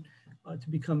stream to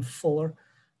become fuller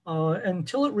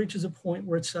until it reaches a point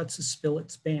where it starts to spill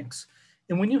its banks.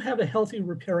 And when you have a healthy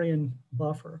riparian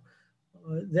buffer,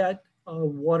 that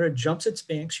water jumps its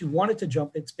banks. You want it to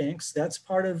jump its banks. That's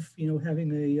part of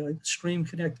having a stream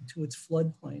connected to its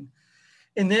floodplain.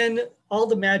 And then all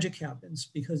the magic happens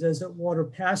because as that water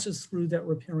passes through that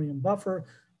riparian buffer,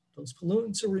 those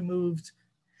pollutants are removed,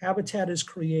 habitat is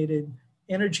created,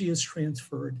 energy is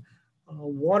transferred,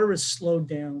 water is slowed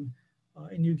down,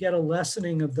 and you get a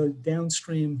lessening of the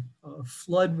downstream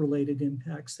flood-related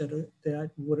impacts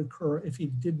that would occur if you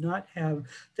did not have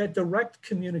that direct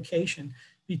communication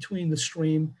between the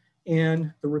stream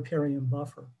and the riparian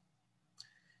buffer.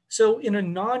 So in a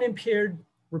non-impaired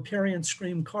riparian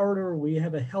stream corridor, we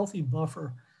have a healthy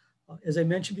buffer. As I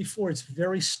mentioned before, it's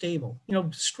very stable.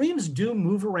 Streams do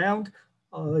move around,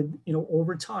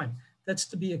 over time. That's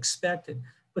to be expected.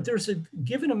 But there's a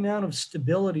given amount of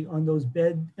stability on those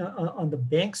on the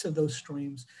banks of those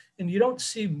streams, and you don't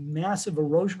see massive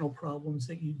erosional problems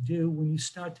that you do when you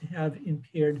start to have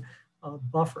impaired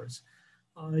buffers.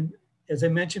 As I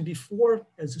mentioned before,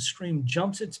 as the stream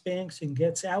jumps its banks and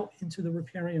gets out into the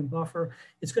riparian buffer,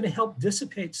 it's going to help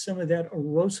dissipate some of that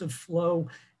erosive flow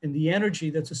and the energy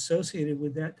that's associated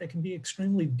with that can be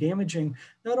extremely damaging,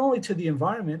 not only to the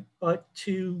environment, but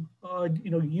to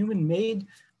human-made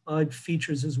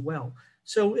features as well.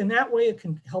 So in that way, it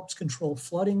helps control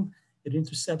flooding, it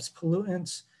intercepts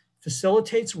pollutants,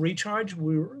 facilitates recharge.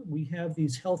 We have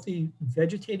these healthy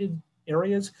vegetated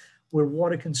areas where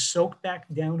water can soak back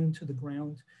down into the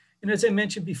ground. And as I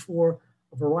mentioned before,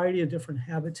 a variety of different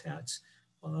habitats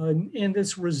and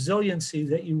this resiliency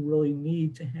that you really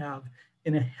need to have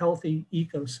in a healthy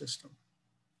ecosystem.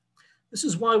 This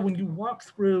is why when you walk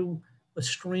through a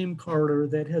stream corridor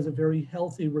that has a very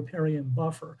healthy riparian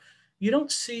buffer, you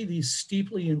don't see these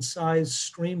steeply incised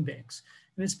stream banks.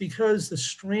 And it's because the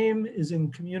stream is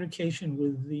in communication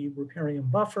with the riparian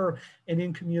buffer and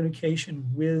in communication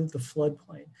with the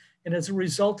floodplain. And as a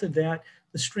result of that,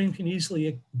 the stream can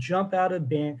easily jump out of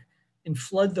bank and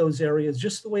flood those areas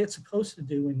just the way it's supposed to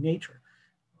do in nature.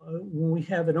 When we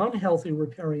have an unhealthy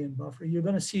riparian buffer, you're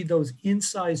going to see those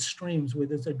incised streams where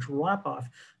there's a drop-off,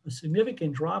 a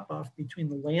significant drop-off between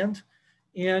the land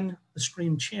and the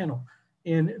stream channel.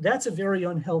 And that's a very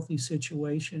unhealthy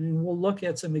situation. And we'll look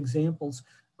at some examples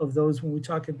of those when we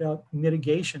talk about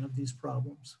mitigation of these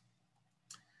problems.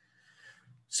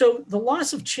 So the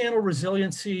loss of channel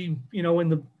resiliency,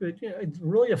 it's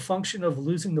really a function of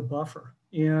losing the buffer.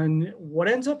 And what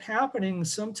ends up happening,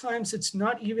 sometimes it's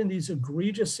not even these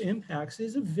egregious impacts.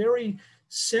 These are very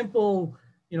simple,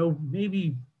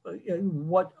 maybe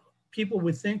what people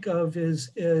would think of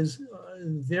as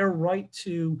their right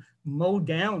to mow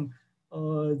down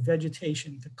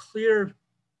vegetation, to clear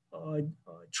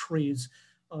trees,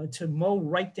 to mow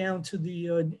right down to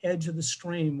the edge of the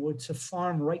stream, or to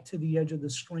farm right to the edge of the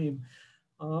stream.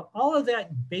 All of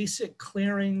that basic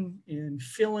clearing and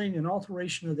filling and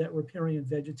alteration of that riparian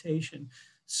vegetation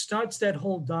starts that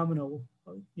whole domino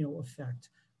effect.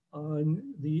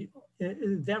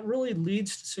 That really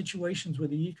leads to situations where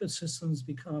the ecosystems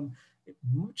become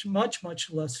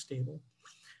much less stable.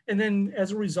 And then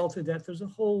as a result of that, there's a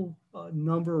whole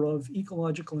number of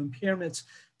ecological impairments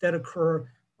that occur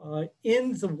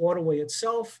in the waterway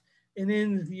itself and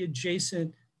in the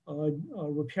adjacent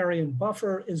riparian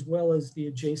buffer, as well as the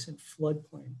adjacent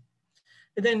floodplain.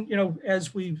 And then,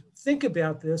 as we think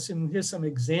about this, and here's some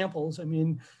examples, I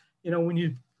mean, when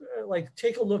you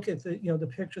take a look at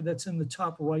the picture that's in the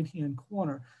top right-hand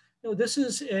corner, this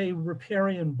is a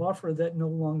riparian buffer that no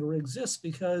longer exists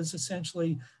because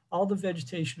essentially all the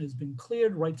vegetation has been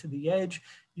cleared right to the edge.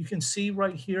 You can see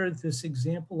right here this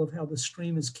example of how the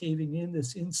stream is caving in,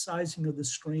 this incising of the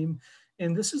stream.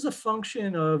 And this is a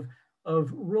function of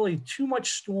really too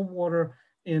much stormwater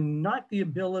and not the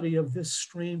ability of this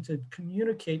stream to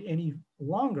communicate any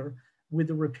longer with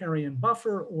the riparian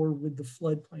buffer or with the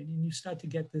floodplain, and you start to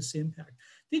get this impact.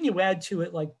 Then you add to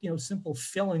it simple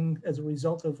filling as a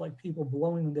result of people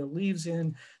blowing their leaves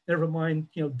in, never mind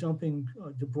dumping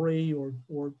debris or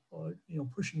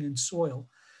pushing in soil.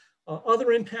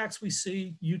 Other impacts we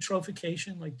see,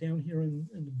 eutrophication, like down here in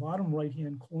the bottom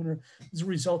right-hand corner, as a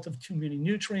result of too many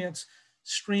nutrients.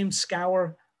 stream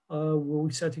scour, where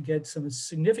we start to get some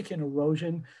significant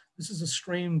erosion. This is a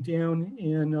stream down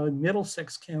in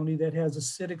Middlesex County that has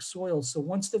acidic soil. So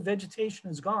once the vegetation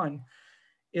is gone,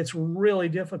 it's really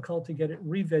difficult to get it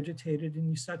revegetated, and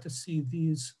you start to see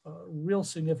these real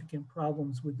significant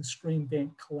problems with the stream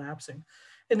bank collapsing.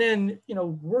 And then,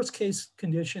 worst case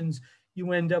conditions,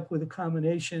 you end up with a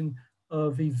combination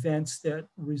of events that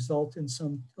result in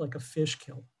some, like a fish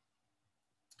kill.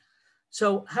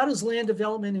 So how does land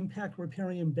development impact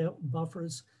riparian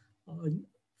buffers?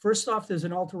 First off, there's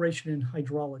an alteration in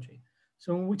hydrology.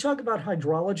 So when we talk about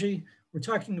hydrology, we're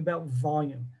talking about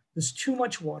volume. There's too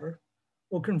much water,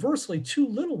 or conversely, too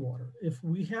little water. If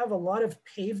we have a lot of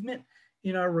pavement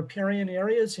in our riparian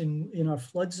areas, in our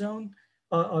flood zone,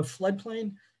 our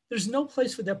floodplain, there's no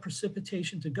place for that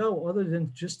precipitation to go other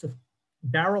than just to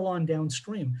barrel on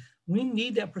downstream. We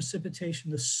need that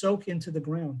precipitation to soak into the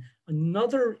ground.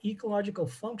 Another ecological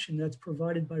function that's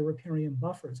provided by riparian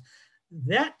buffers.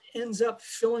 That ends up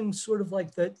filling sort of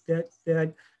like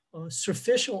that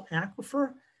superficial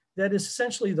aquifer that is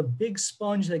essentially the big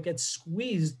sponge that gets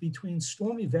squeezed between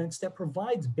storm events that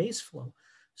provides base flow.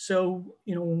 So,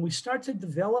 when we start to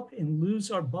develop and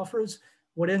lose our buffers,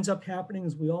 what ends up happening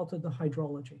is we alter the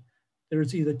hydrology.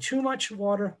 There's either too much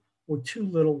water or too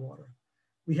little water.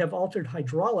 We have altered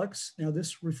hydraulics. Now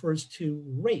this refers to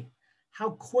rate,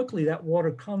 how quickly that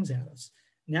water comes at us.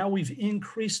 Now we've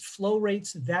increased flow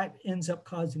rates. That ends up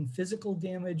causing physical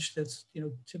damage that's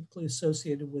typically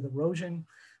associated with erosion.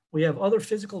 We have other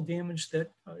physical damage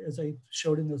that, as I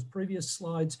showed in those previous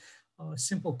slides,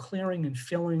 simple clearing and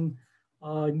filling.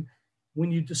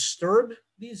 When you disturb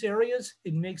these areas,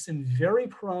 it makes them very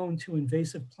prone to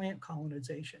invasive plant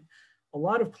colonization. A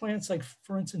lot of plants, like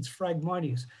for instance,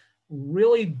 Phragmites,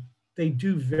 really, they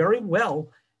do very well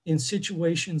in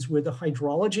situations where the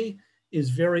hydrology is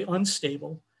very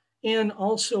unstable, and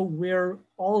also where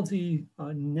all the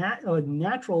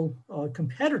natural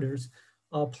competitors,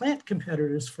 plant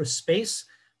competitors for space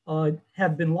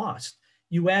have been lost.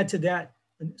 You add to that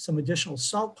some additional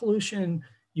salt pollution,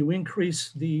 you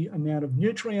increase the amount of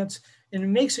nutrients, and it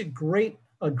makes it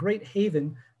a great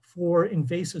haven for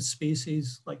invasive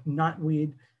species like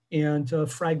knotweed and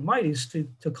Phragmites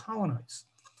to colonize.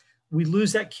 We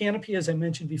lose that canopy, as I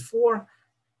mentioned before,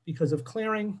 because of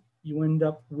clearing. You end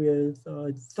up with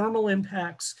thermal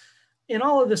impacts, and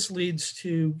all of this leads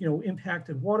to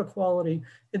impacted water quality,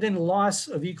 and then loss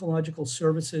of ecological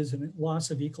services and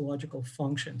loss of ecological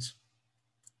functions.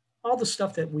 All the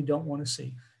stuff that we don't want to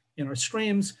see in our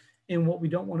streams and what we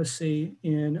don't want to see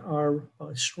in our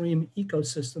stream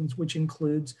ecosystems, which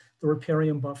includes the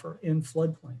riparian buffer and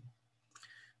floodplain.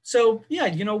 So yeah,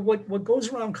 what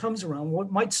goes around comes around.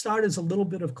 What might start as a little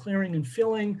bit of clearing and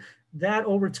filling, that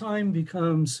over time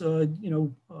becomes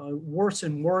worse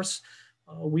and worse.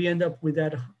 We end up with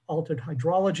that altered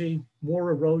hydrology,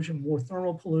 more erosion, more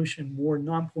thermal pollution, more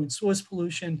non-point source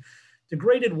pollution,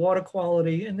 degraded water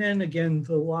quality, and then again,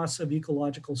 the loss of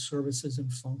ecological services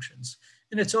and functions.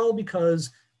 And it's all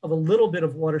because of a little bit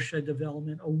of watershed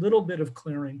development, a little bit of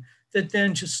clearing that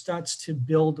then just starts to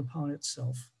build upon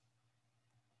itself.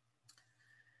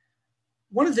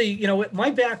 One of the, my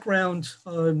background,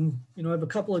 I have a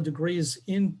couple of degrees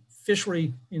in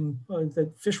fishery, in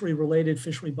the fishery-related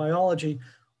fishery biology,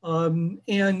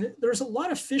 and there's a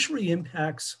lot of fishery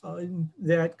impacts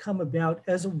that come about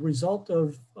as a result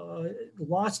of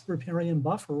lost riparian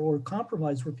buffer or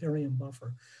compromised riparian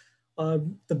buffer.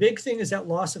 The big thing is that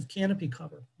loss of canopy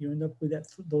cover. You end up with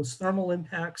those thermal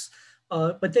impacts,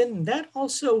 but then that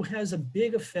also has a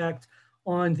big effect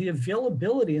on the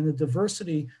availability and the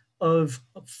diversity of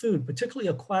food, particularly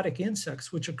aquatic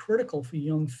insects, which are critical for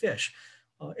young fish.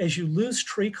 As you lose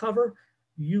tree cover,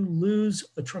 you lose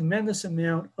a tremendous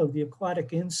amount of the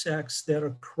aquatic insects that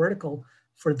are critical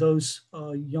for those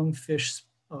young fish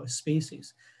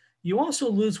species. You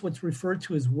also lose what's referred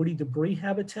to as woody debris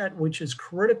habitat, which is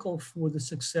critical for the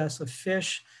success of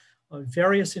fish,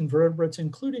 various invertebrates,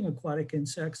 including aquatic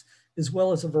insects, as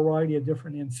well as a variety of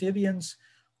different amphibians.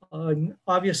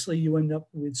 Obviously, you end up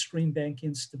with stream bank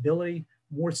instability,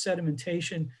 more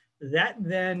sedimentation. That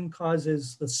then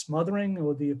causes the smothering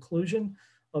or the occlusion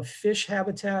of fish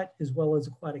habitat as well as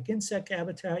aquatic insect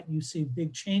habitat. You see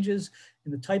big changes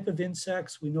in the type of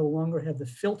insects. We no longer have the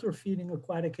filter feeding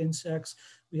aquatic insects.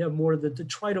 We have more of the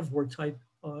detritivore type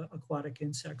aquatic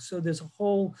insects. So there's a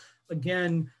whole,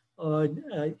 again,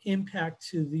 impact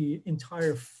to the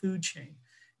entire food chain.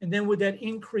 And then with that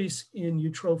increase in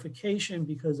eutrophication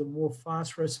because of more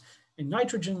phosphorus and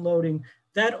nitrogen loading,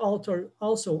 that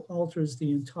also alters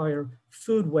the entire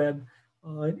food web.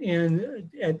 And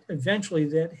eventually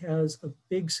that has a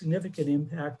big significant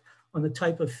impact on the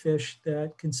type of fish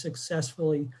that can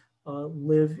successfully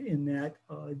live in that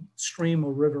stream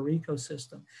or river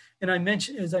ecosystem. And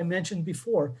as I mentioned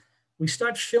before, we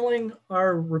start filling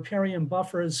our riparian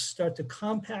buffers, start to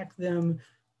compact them,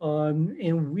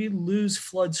 and we lose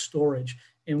flood storage.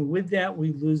 And with that,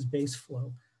 we lose base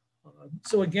flow.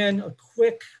 So again, a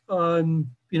quick,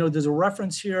 there's a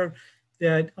reference here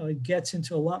that gets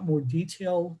into a lot more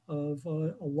detail of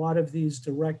a lot of these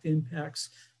direct impacts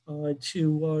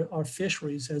to our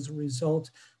fisheries as a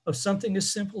result of something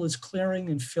as simple as clearing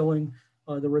and filling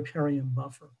the riparian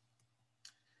buffer.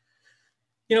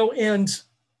 And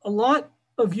a lot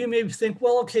of you may think,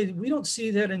 well, okay, we don't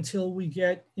see that until we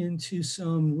get into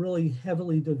some really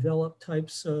heavily developed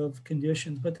types of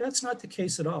conditions, but that's not the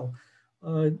case at all.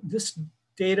 This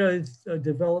data is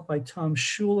developed by Tom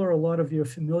Schuler. A lot of you are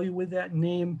familiar with that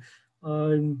name,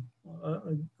 a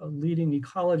leading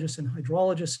ecologist and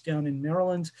hydrologist down in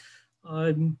Maryland.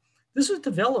 This was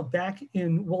developed back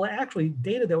in, well, actually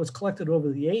data that was collected over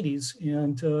the 80s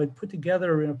and put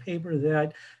together in a paper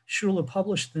that Schuler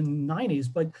published in the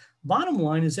 90s. But bottom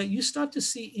line is that you start to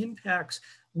see impacts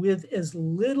with as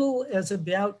little as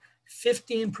about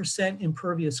 15%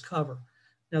 impervious cover.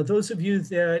 Now, those of you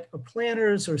that are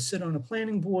planners or sit on a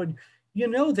planning board, you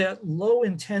know that low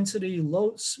intensity,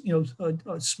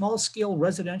 small scale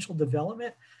residential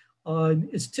development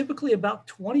is typically about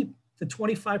 20 to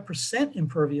 25%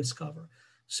 impervious cover.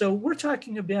 So we're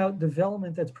talking about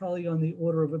development that's probably on the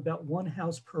order of about 1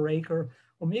 house per acre,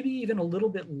 or maybe even a little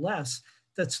bit less,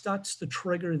 that starts to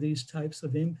trigger these types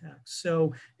of impacts.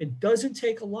 So it doesn't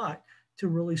take a lot to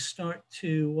really start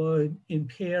to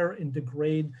impair and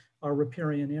degrade our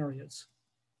riparian areas.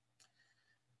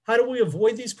 How do we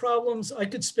avoid these problems? I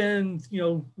could spend,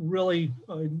 really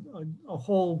a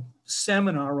whole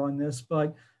seminar on this,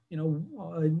 but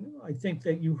I think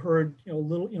that you heard, a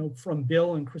little, from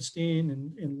Bill and Christine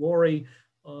and Lori,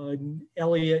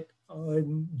 Elliot,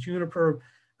 Juniper,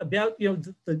 about,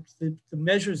 the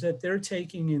measures that they're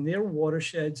taking in their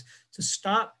watersheds to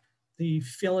stop the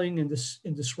filling and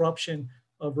disruption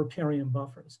of riparian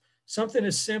buffers. Something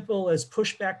as simple as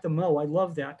push back the mow. I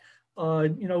love that.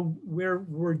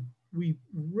 We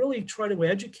really try to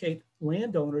educate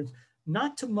landowners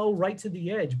not to mow right to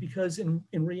the edge, because in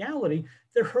reality,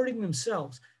 they're hurting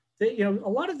themselves. A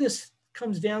lot of this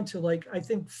comes down to, I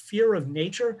think, fear of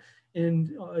nature.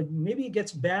 And maybe it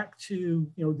gets back to,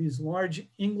 these large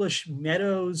English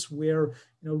meadows where,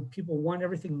 people want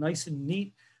everything nice and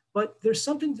neat. But there's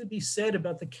something to be said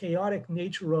about the chaotic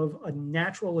nature of a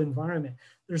natural environment.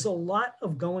 There's a lot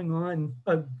of going on,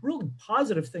 really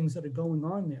positive things that are going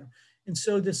on there. And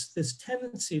so this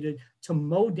tendency to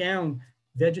mow down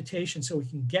vegetation so we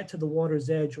can get to the water's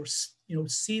edge, or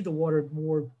see the water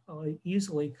more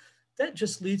easily, that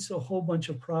just leads to a whole bunch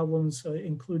of problems,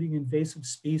 including invasive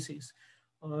species.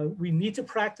 We need to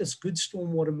practice good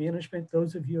stormwater management.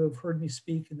 Those of you who have heard me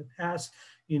speak in the past,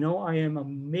 I am a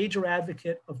major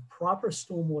advocate of proper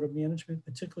stormwater management,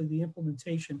 particularly the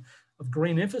implementation of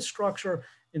green infrastructure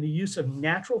and the use of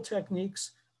natural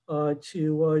techniques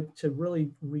to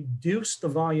really reduce the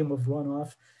volume of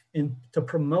runoff and to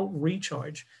promote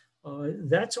recharge.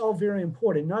 That's all very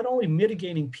important, not only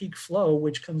mitigating peak flow,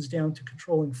 which comes down to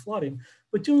controlling flooding,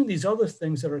 but doing these other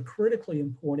things that are critically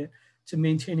important to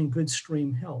maintaining good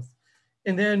stream health.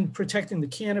 And then protecting the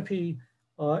canopy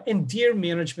and deer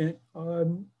management.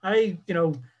 I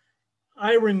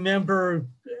remember,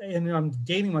 and I'm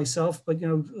dating myself, but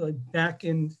back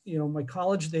in my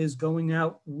college days, going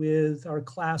out with our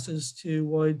classes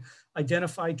to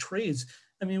identify trees.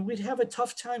 I mean, we'd have a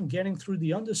tough time getting through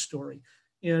the understory.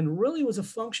 And really was a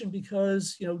function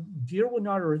because, deer were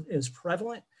not as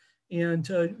prevalent, and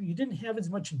you didn't have as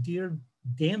much deer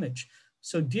damage.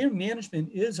 So deer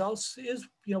management is also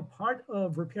part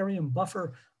of riparian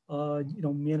buffer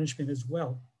management as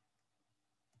well.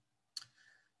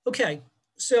 Okay,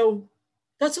 so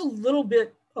that's a little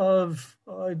bit of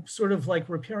sort of like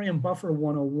riparian buffer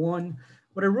 101.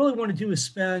 What I really want to do is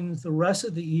spend the rest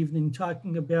of the evening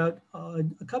talking about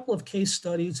a couple of case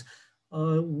studies,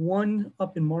 one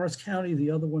up in Morris County,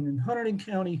 the other one in Hunterdon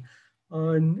County.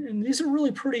 And these are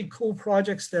really pretty cool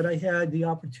projects that I had the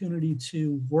opportunity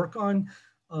to work on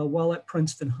while at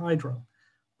Princeton Hydro.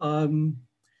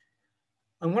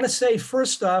 I want to say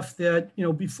first off that,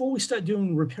 before we start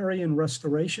doing riparian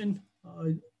restoration,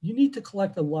 you need to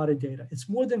collect a lot of data. It's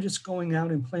more than just going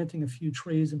out and planting a few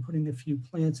trees and putting a few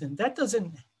plants in. That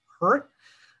doesn't hurt,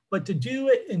 but to do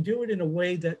it and do it in a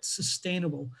way that's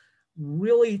sustainable.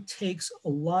 really takes a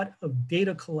lot of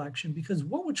data collection, because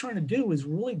what we're trying to do is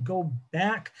really go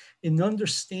back and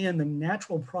understand the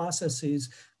natural processes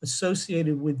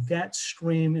associated with that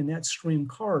stream and that stream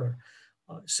corridor.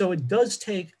 So it does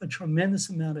take a tremendous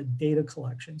amount of data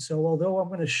collection. So although I'm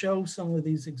going to show some of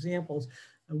these examples,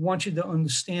 I want you to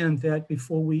understand that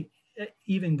before we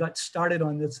even got started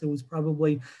on this, there was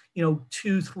probably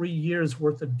 2-3 years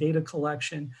worth of data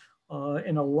collection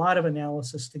and a lot of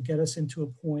analysis to get us into a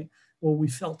point where we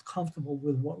felt comfortable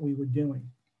with what we were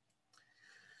doing.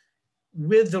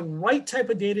 With the right type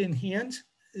of data in hand,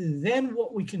 then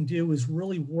what we can do is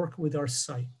really work with our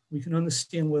site. We can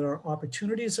understand what our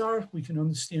opportunities are. We can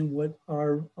understand what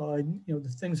are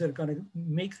the things that are going to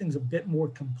make things a bit more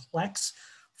complex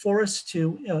for us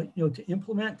to to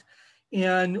implement,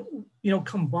 and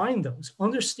combine those,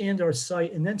 understand our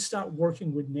site, and then start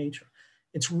working with nature.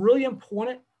 It's really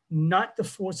important not to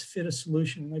force fit a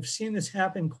solution. And I've seen this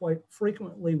happen quite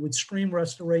frequently with stream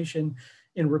restoration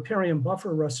and riparian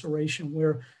buffer restoration,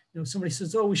 where somebody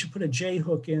says, oh, we should put a J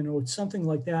hook in or something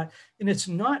like that. And it's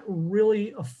not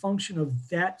really a function of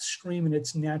that stream in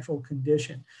its natural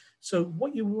condition. So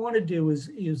what you want to do is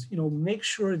make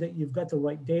sure that you've got the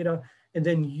right data, and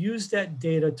then use that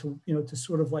data to to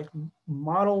sort of like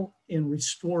model and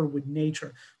restore with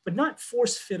nature, but not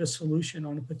force fit a solution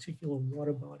on a particular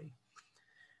water body.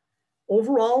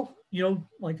 Overall,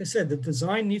 like I said, the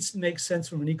design needs to make sense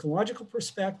from an ecological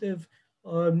perspective,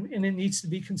 and it needs to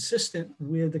be consistent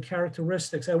with the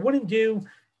characteristics. I wouldn't do,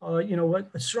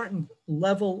 a certain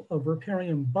level of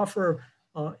riparian buffer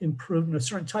improvement, a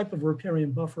certain type of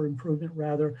riparian buffer improvement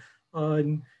rather,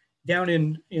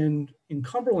 down in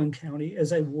Cumberland County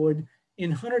as I would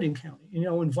in Hunterdon County,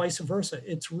 and vice versa.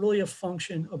 It's really a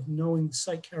function of knowing the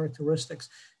site characteristics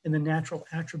and the natural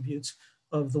attributes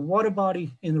of the water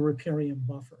body and the riparian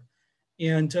buffer.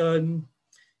 And,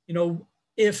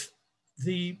 if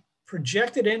the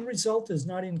projected end result is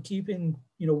not in keeping,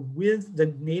 with the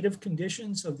native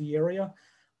conditions of the area,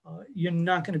 you're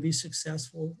not going to be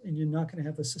successful, and you're not going to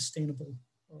have a sustainable,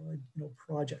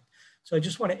 project. So I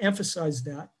just want to emphasize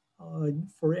that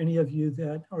for any of you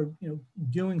that are,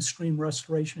 doing stream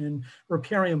restoration and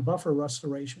riparian buffer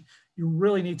restoration. You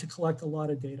really need to collect a lot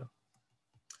of data.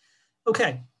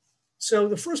 Okay. So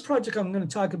the first project I'm going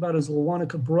to talk about is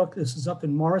Lawanica Brook. This is up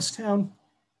in Morristown.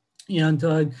 And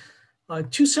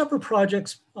two separate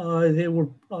projects. They were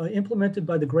implemented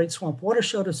by the Great Swamp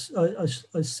Watershed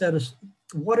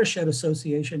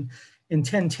Association in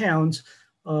 10 towns.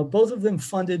 Both of them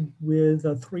funded with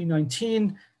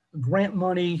 319 grant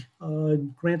money,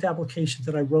 grant applications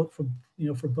that I wrote for,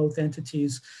 for both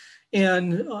entities.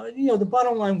 And, the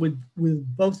bottom line with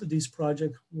both of these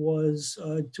projects was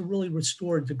to really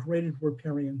restore a degraded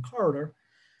riparian corridor,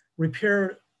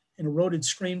 repair an eroded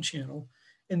stream channel,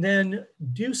 and then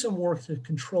do some work to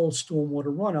control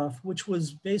stormwater runoff, which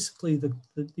was basically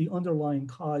the underlying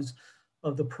cause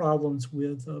of the problems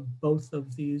with both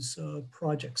of these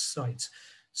project sites.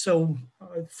 So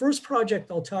first project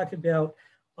I'll talk about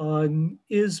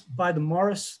is by the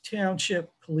Morris Township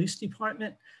Police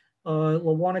Department.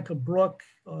 Lawanica Brook.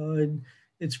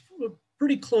 It's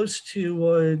pretty close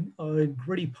to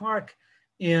Gritty Park.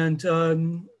 And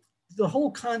the whole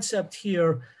concept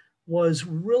here was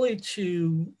really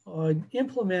to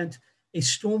implement a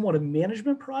stormwater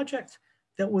management project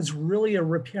that was really a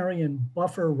riparian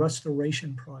buffer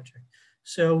restoration project.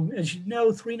 So as you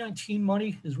know, 319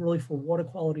 money is really for water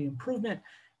quality improvement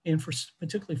and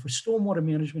particularly for stormwater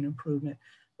management improvement.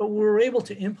 But we were able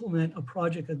to implement a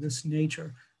project of this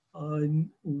nature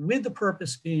with the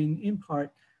purpose being in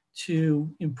part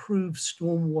to improve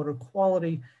stormwater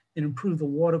quality and improve the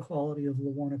water quality of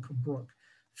Lawanica Brook.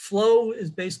 Flow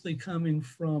is basically coming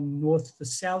from north to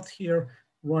south here,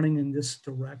 running in this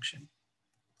direction.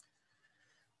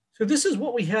 So this is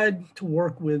what we had to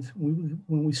work with when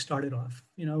we started off.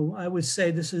 I would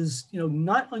say this is,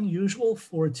 not unusual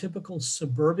for a typical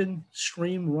suburban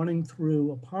stream running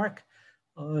through a park.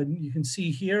 You can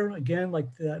see here, again,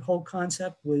 like that whole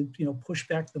concept with, push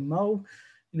back the mow,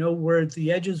 where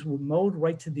the edges were mowed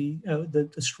right to the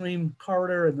stream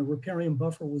corridor, and the riparian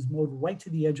buffer was mowed right to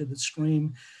the edge of the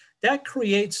stream. That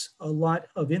creates a lot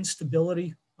of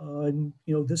instability.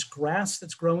 This grass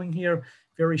that's growing here,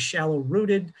 very shallow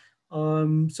rooted.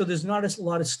 So there's not a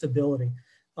lot of stability.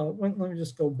 Let me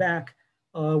just go back.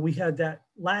 We had that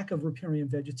lack of riparian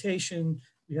vegetation.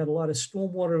 We had a lot of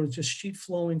stormwater, just sheet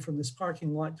flowing from this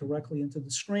parking lot directly into the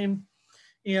stream.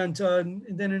 And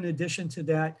then in addition to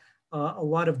that, a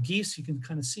lot of geese, you can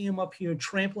kind of see them up here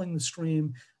trampling the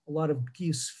stream, a lot of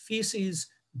goose feces,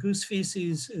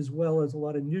 as well as a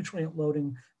lot of nutrient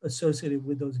loading associated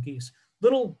with those geese.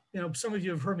 little, some of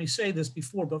you have heard me say this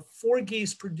before, but 4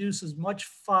 geese produce as much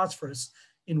phosphorus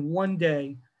in one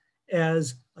day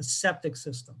as a septic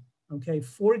system. Okay,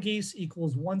 4 geese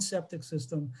equals 1 septic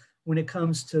system when it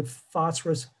comes to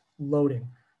phosphorus loading.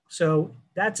 So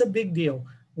that's a big deal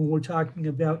when we're talking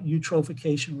about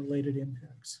eutrophication related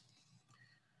impacts.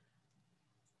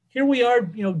 Here we are,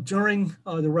 during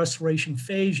the restoration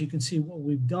phase. You can see what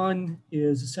we've done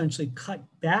is essentially cut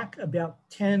back about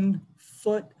 10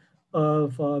 foot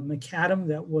of macadam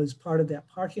that was part of that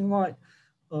parking lot,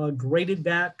 graded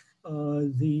back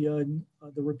the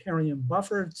riparian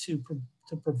buffer to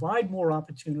provide more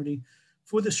opportunity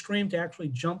for the stream to actually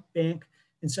jump bank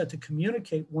and start to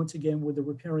communicate once again with the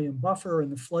riparian buffer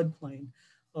and the floodplain.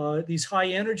 These high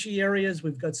energy areas,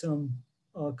 we've got some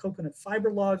coconut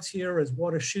fiber logs here. As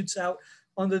water shoots out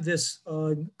under this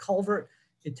culvert,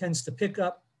 it tends to pick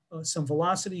up some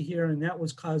velocity here, and that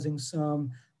was causing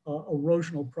some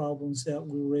erosional problems that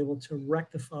we were able to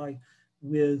rectify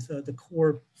with the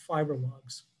core fiber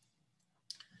logs.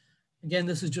 Again,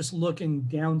 this is just looking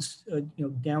down,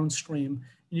 downstream.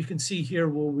 And you can see here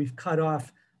where we've cut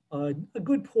off a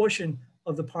good portion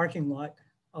of the parking lot.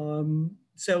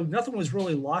 So nothing was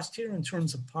really lost here in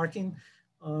terms of parking.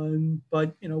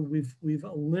 But we've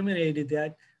eliminated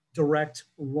that direct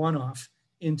runoff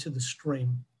into the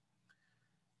stream.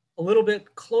 A little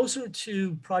bit closer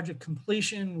to project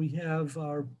completion, we have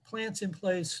our plants in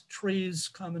place, trees,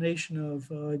 combination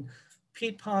of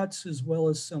peat pots as well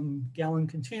as some gallon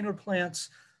container plants.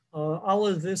 All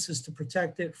of this is to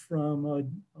protect it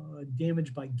from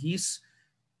damage by geese.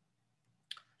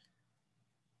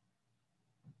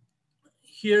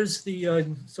 Here's the,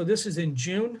 so this is in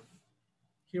June.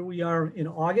 Here we are in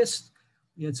August.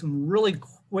 We had some really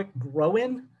quick grow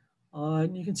in.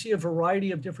 And you can see a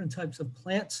variety of different types of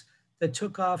plants that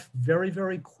took off very,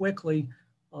 very quickly.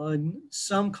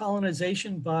 Some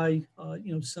colonization by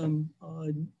some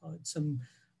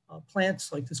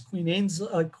plants like this Queen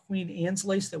Anne's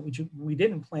lace that we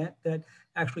didn't plant that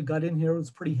actually got in here. It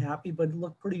was pretty happy, but it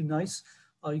looked pretty nice.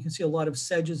 You can see a lot of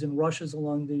sedges and rushes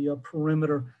along the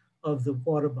perimeter of the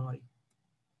water body.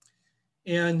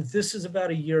 And this is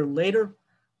about a year later.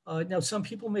 Now, some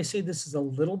people may say this is a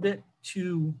little bit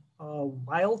too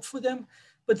wild for them,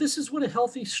 but this is what a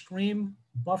healthy stream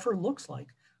buffer looks like.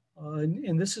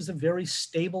 And this is a very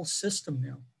stable system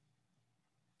now.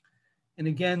 And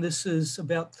again, this is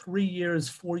about 3 years,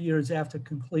 4 years after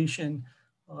completion.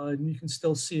 And you can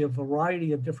still see a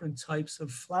variety of different types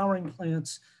of flowering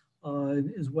plants,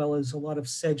 as well as a lot of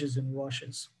sedges and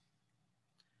rushes.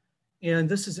 And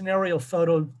this is an aerial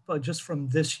photo just from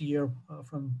this year,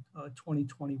 from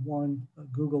 2021,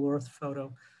 Google Earth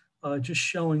photo, just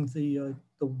showing the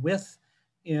width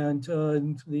and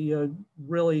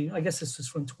really, I guess this is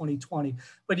from 2020,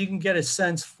 but you can get a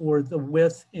sense for the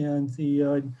width and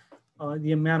the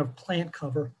amount of plant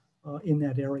cover in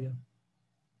that area.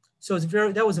 So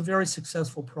that was a very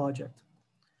successful project.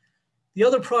 The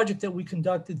other project that we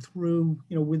conducted through,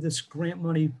 with this grant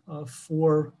money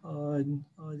for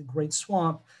the Great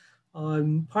Swamp,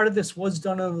 part of this was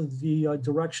done under the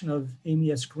direction of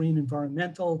Amy S. Green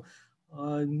Environmental.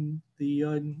 A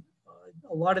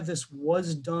lot of this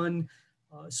was done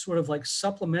sort of like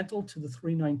supplemental to the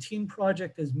 319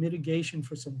 project as mitigation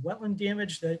for some wetland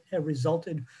damage that had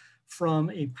resulted from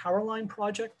a power line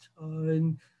project.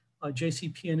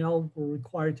 JCP&L were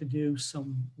required to do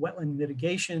some wetland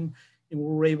mitigation, and we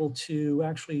were able to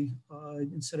actually,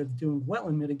 instead of doing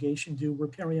wetland mitigation, do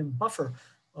riparian buffer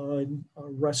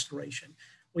restoration.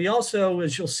 We also,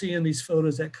 as you'll see in these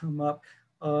photos that come up,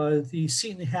 the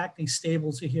Seton Hackney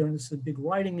stables are here, and this is a big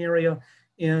riding area,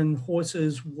 and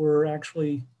horses were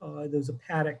actually, there's a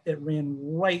paddock that ran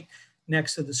right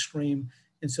next to the stream,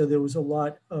 and so there was a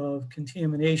lot of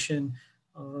contamination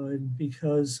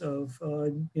because of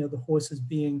the horses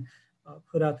being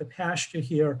put out to pasture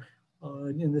here,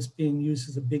 and this being used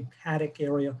as a big paddock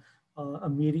area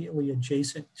immediately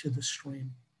adjacent to the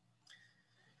stream.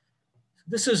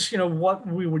 This is, what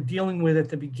we were dealing with at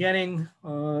the beginning.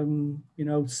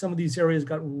 Some of these areas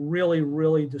got really,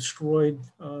 really destroyed,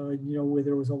 where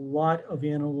there was a lot of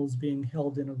animals being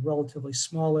held in a relatively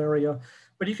small area.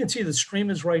 But you can see the stream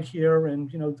is right here,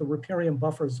 and the riparian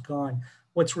buffer is gone.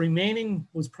 What's remaining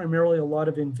was primarily a lot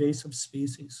of invasive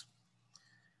species.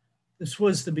 This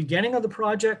was the beginning of the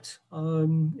project.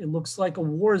 It looks like a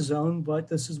war zone, but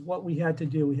this is what we had to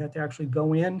do. We had to actually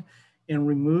go in and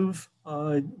remove,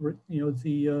 the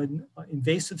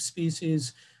invasive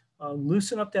species,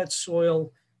 loosen up that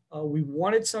soil. We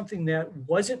wanted something that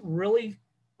wasn't really,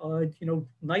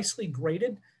 nicely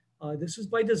graded. This is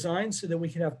by design so that we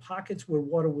could have pockets where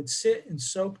water would sit and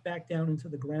soak back down into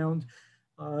the ground.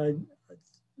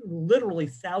 literally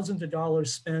thousands of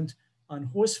dollars spent on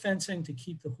horse fencing to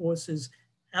keep the horses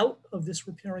out of this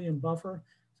riparian buffer.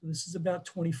 So this is about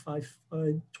 25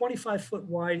 foot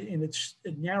wide in its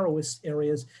narrowest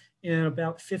areas and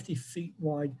about 50 feet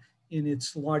wide in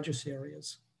its largest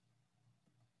areas.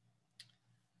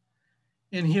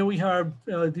 And here we have,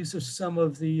 these are some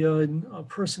of the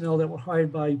personnel that were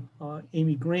hired by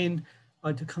Amy Green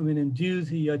to come in and do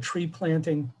the tree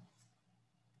planting.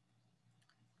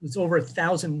 There's over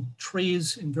 1,000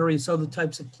 trees and various other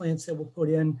types of plants that were put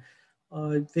in.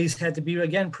 These had to be,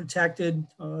 again, protected.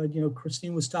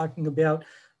 Christine was talking about,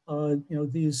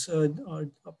 these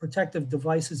protective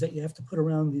devices that you have to put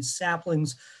around these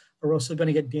saplings are also going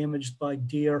to get damaged by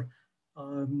deer.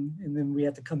 And then we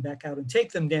had to come back out and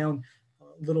take them down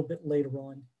a little bit later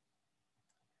on.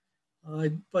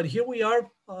 But here we are.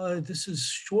 This is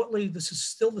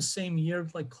still the same year,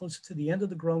 like closer to the end of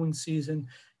the growing season.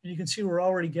 And you can see we're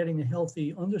already getting a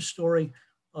healthy understory,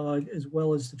 as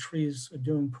well as the trees are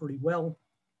doing pretty well.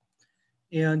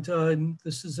 And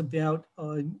this is about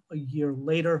a year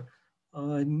later.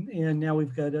 And now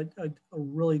we've got a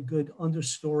really good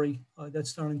understory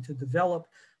that's starting to develop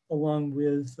along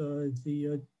with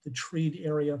the treed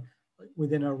area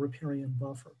within our riparian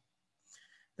buffer.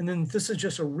 And then this is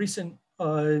just a recent,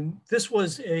 this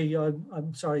was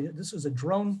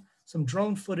some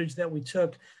drone footage that we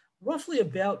took roughly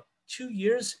about 2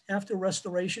 years after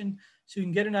restoration. So you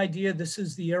can get an idea, this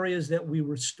is the areas that we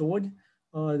restored,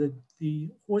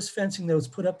 the horse fencing that was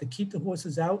put up to keep the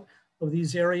horses out of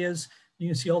these areas. You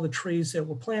can see all the trees that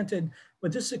were planted,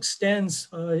 but this extends,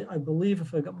 I believe,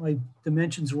 if I got my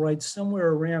dimensions right, somewhere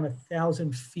around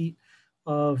 1,000 feet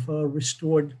of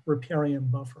restored riparian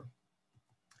buffer.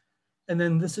 And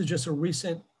then this is just a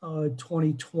recent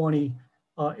 2020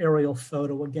 aerial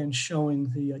photo, again, showing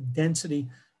the density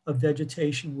of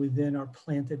vegetation within our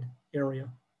planted area.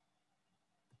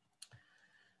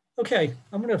 Okay,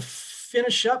 I'm going to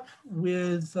finish up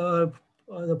with the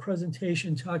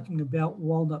presentation talking about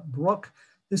Walnut Brook.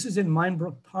 This is in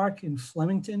Minebrook Park in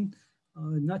Flemington,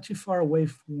 not too far away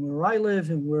from where I live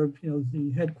and where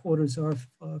the headquarters are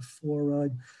for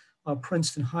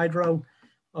Princeton Hydro.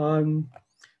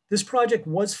 This project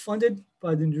was funded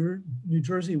by the New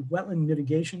Jersey Wetland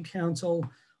Mitigation Council.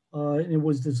 And it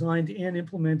was designed and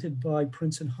implemented by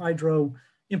Princeton Hydro.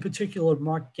 In particular,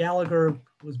 Mark Gallagher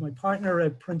was my partner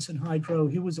at Princeton Hydro.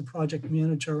 He was a project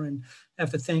manager, and I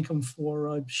have to thank him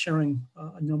for sharing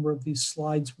a number of these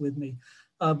slides with me.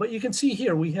 But you can see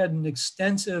here, we had an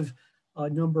extensive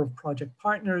number of project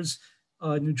partners.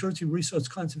 New Jersey Resource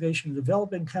Conservation and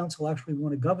Development Council actually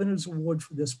won a governor's award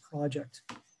for this project.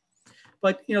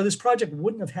 But this project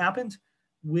wouldn't have happened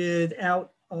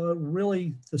without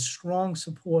really the strong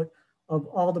support of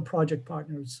all the project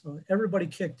partners. Everybody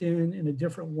kicked in a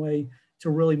different way to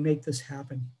really make this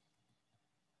happen.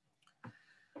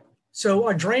 So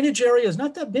our drainage area is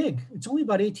not that big. It's only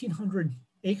about 1,800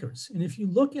 acres. And if you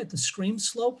look at the stream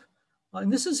slope,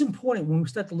 and this is important when we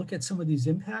start to look at some of these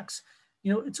impacts,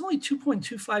 it's only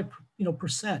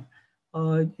 2.25%.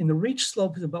 And the reach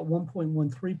slope is about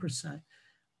 1.13%.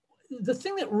 The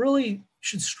thing that really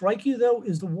should strike you, though,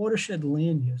 is the watershed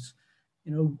land use.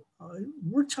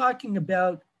 We're talking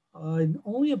about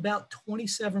only about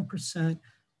 27%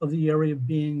 of the area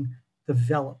being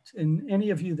developed. And any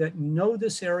of you that know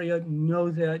this area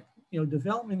know that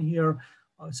development here,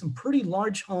 some pretty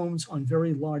large homes on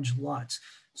very large lots.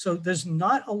 So there's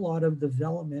not a lot of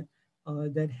development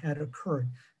that had occurred.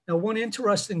 Now, one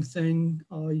interesting thing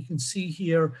you can see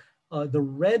here, the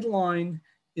red line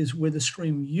is where the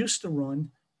stream used to run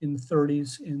in the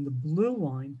 30s, and the blue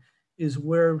line is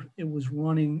where it was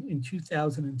running in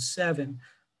 2007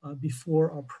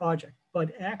 before our project.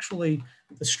 But actually,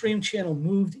 the stream channel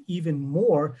moved even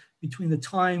more between the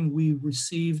time we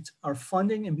received our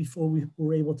funding and before we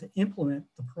were able to implement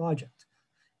the project.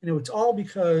 And it's all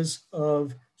because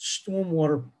of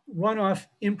stormwater runoff,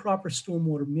 improper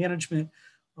stormwater management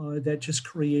that just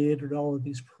created all of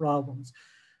these problems.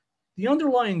 The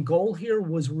underlying goal here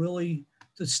was really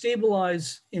to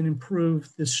stabilize and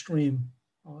improve this stream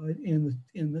in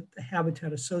the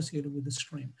habitat associated with the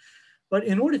stream. But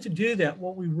in order to do that,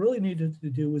 what we really needed to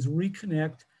do was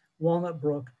reconnect Walnut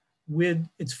Brook with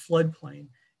its floodplain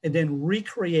and then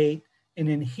recreate and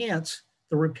enhance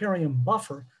the riparian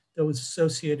buffer that was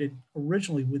associated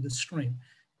originally with the stream.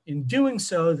 In doing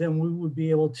so, then we would be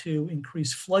able to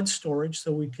increase flood storage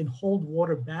so we can hold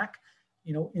water back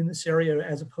in this area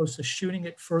as opposed to shooting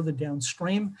it further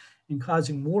downstream and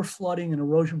causing more flooding and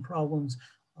erosion problems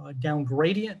down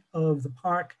gradient of the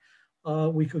park.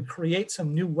 We could create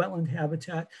some new wetland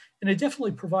habitat, and it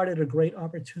definitely provided a great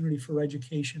opportunity for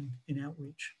education and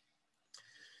outreach.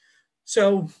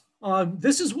 So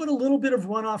this is what a little bit of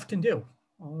runoff can do.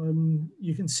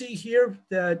 You can see here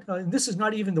that this is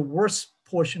not even the worst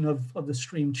portion of the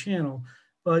stream channel,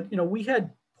 but we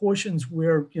had portions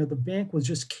where the bank was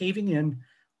just caving in,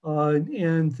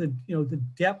 and the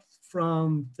depth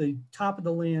from the top of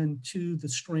the land to the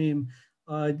stream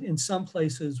in some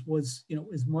places was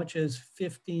as much as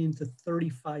 15 to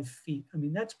 35 feet. I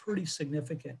mean, that's pretty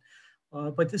significant.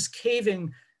 But this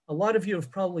caving, a lot of you have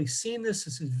probably seen this.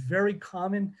 This is very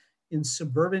common in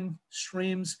suburban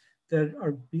streams that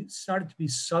are started to be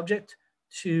subject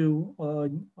to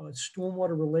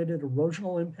stormwater related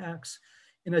erosional impacts.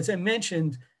 And as I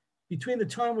mentioned, between the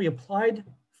time we applied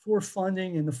for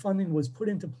funding and the funding was put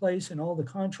into place and all the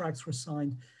contracts were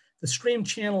signed, the stream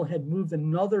channel had moved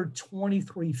another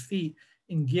 23 feet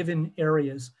in given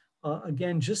areas.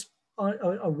 Again, just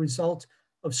a result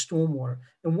of stormwater.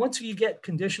 And once you get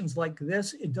conditions like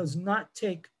this, it does not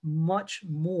take much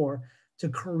more to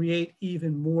create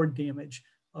even more damage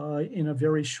in a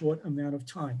very short amount of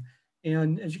time.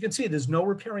 And as you can see, there's no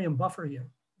riparian buffer here.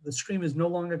 The stream is no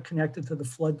longer connected to the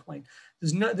floodplain.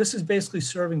 This is basically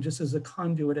serving just as a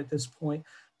conduit at this point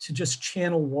to just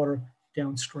channel water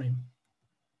downstream.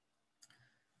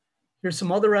 Here's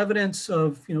some other evidence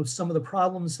of some of the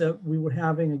problems that we were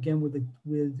having again with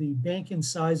the bank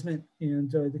incisement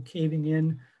and the caving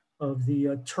in of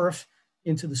the turf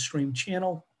into the stream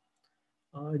channel.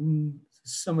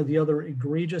 Some of the other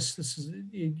egregious,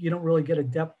 you don't really get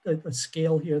a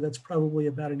scale here. That's probably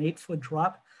about an 8-foot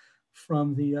drop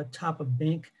from the top of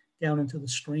bank down into the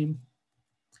stream.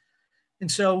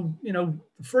 And so, the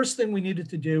first thing we needed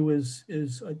to do is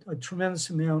a tremendous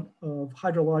amount of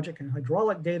hydrologic and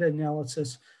hydraulic data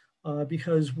analysis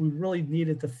because we really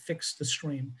needed to fix the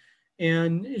stream.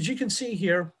 And as you can see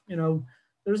here,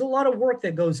 there's a lot of work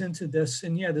that goes into this.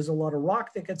 And yeah, there's a lot of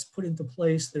rock that gets put into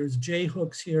place. There's J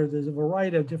hooks here. There's a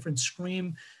variety of different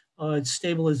stream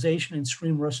stabilization and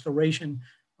stream restoration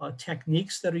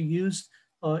techniques that are used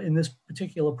in this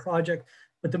particular project.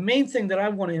 But the main thing that I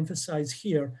want to emphasize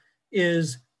here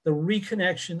is the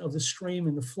reconnection of the stream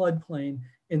in the floodplain,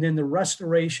 and then the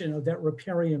restoration of that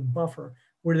riparian buffer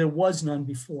where there was none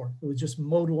before. It was just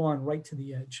mowed lawn right to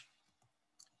the edge.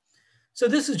 So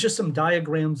this is just some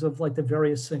diagrams of like the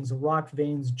various things, the rock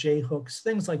veins, J hooks,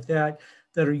 things like that,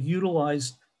 that are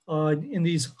utilized in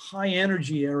these high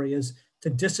energy areas to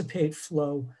dissipate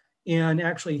flow and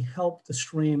actually help the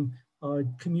stream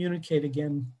communicate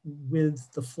again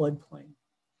with the floodplain.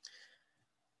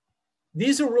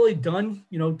 These are really done,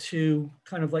 to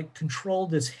kind of like control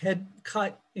this head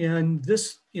cut. And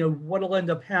this, what'll end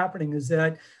up happening is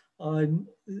that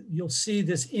you'll see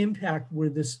this impact where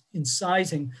this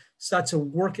incising starts to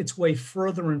work its way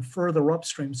further and further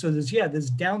upstream. So there's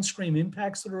downstream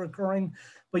impacts that are occurring,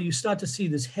 but you start to see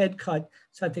this head cut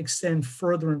start to extend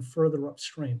further and further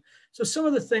upstream. So some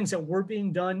of the things that were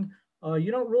being done, you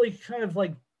don't really kind of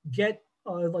like get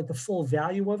like the full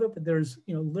value of it, but there's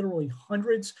literally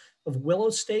hundreds of willow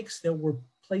stakes that were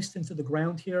placed into the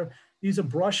ground here. These are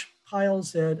brush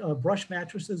piles brush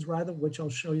mattresses rather, which I'll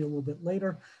show you a little bit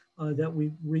later, that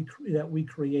we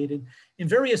created. In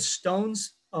various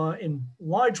stones and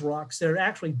large rocks that are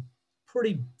actually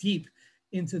pretty deep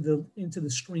into the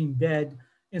stream bed,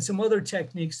 and some other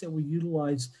techniques that we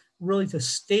utilize really to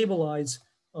stabilize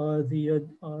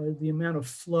the amount of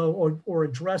flow or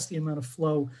address the amount of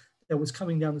flow that was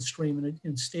coming down the stream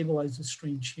and stabilize the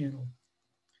stream channel.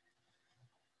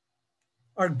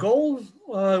 Our goal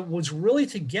was really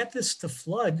to get this to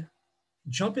flood,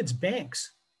 jump its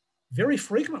banks very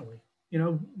frequently.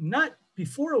 Not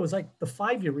before it was like the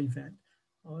 5-year event.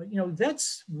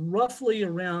 That's roughly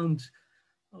around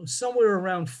somewhere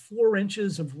around 4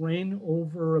 inches of rain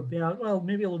over about, well,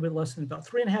 maybe a little bit less than about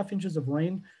 3.5 inches of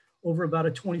rain over about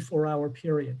a 24-hour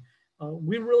period.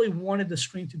 We really wanted the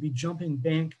stream to be jumping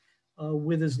bank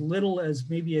with as little as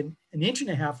maybe an 1.5 inches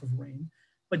of rain,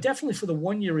 but definitely for the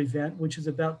 1-year event, which is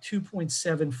about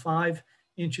 2.75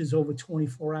 inches over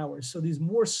 24 hours. So these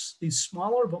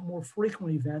smaller but more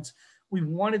frequent events, we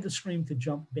wanted the stream to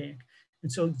jump bank.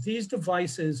 And so these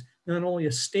devices not only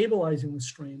are stabilizing the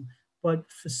stream, but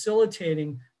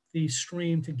facilitating the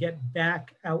stream to get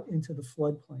back out into the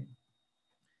floodplain.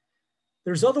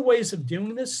 There's other ways of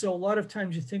doing this. So a lot of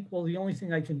times you think, well, the only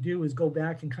thing I can do is go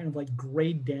back and kind of like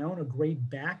grade down or grade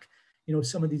back,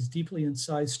 some of these deeply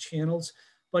incised channels.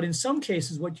 But in some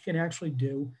cases, what you can actually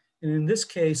do, and in this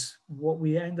case, what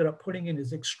we ended up putting in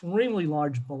is extremely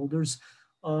large boulders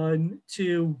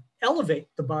to elevate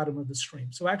the bottom of the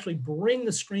stream. So actually bring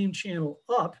the stream channel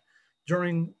up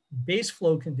during base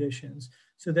flow conditions,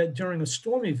 so that during a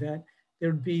storm event,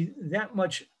 there'd be that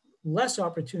much less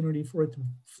opportunity for it to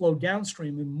flow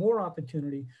downstream and more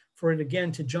opportunity for it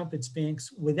again to jump its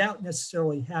banks without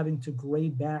necessarily having to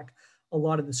grade back a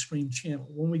lot of the stream channel.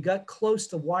 When we got close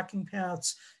to walking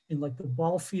paths in like the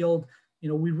ball field,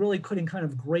 we really couldn't kind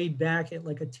of grade back at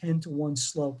like a 10-to-1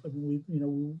 slope. I mean,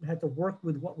 we had to work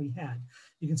with what we had.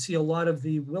 You can see a lot of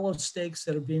the willow stakes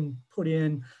that are being put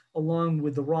in along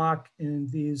with the rock and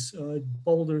these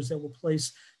boulders that were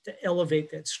placed to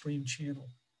elevate that stream channel.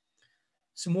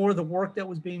 Some more of the work that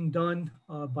was being done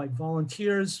by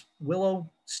volunteers,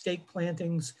 willow stake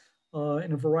plantings,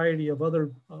 and a variety of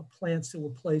other plants that were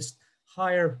placed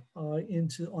higher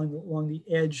along the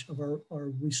edge of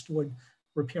our restored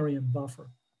riparian buffer.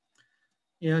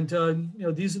 And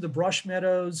these are the brush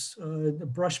meadows, the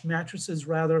brush mattresses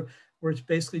rather, where it's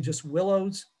basically just willow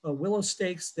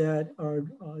stakes that are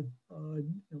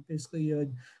basically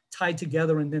tied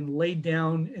together and then laid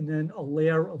down, and then a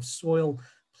layer of soil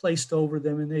placed over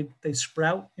them, and they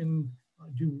sprout and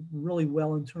do really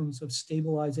well in terms of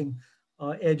stabilizing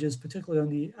edges, particularly on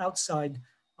the outside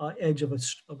edge of a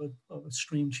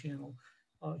stream channel.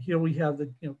 Here we have the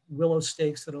willow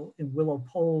stakes and willow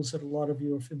poles that a lot of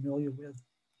you are familiar with.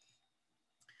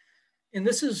 And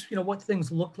this is what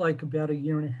things look like about a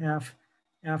year and a half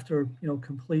after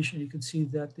completion. You can see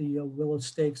that the willow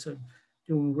stakes are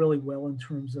doing really well in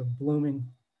terms of blooming.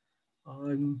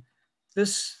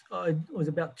 This was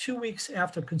about 2 weeks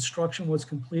after construction was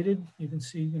completed. You can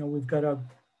see we've got our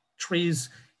trees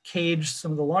caged,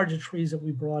 some of the larger trees that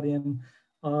we brought in.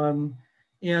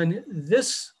 And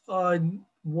this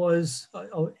was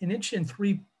an inch and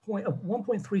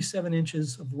 1.37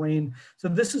 inches of rain. So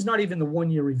this is not even the 1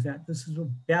 year event. This is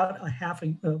about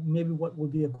maybe what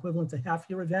would be equivalent to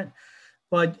half-year event.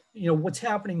 But what's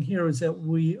happening here is that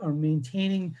we are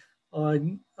maintaining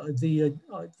the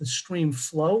stream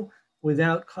flow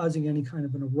without causing any kind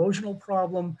of an erosional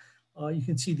problem. You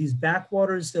can see these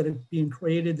backwaters that are being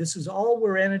created. This is all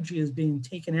where energy is being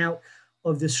taken out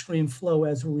of this stream flow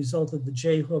as a result of the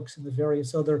J hooks and the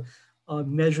various other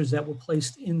measures that were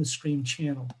placed in the stream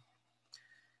channel.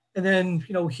 And then,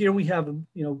 here we have,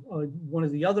 one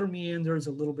of the other meanders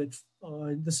a little bit,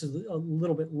 this is a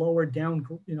little bit lower down,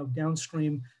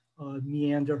 downstream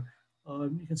meander.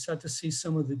 You can start to see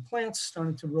some of the plants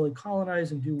starting to really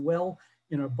colonize and do well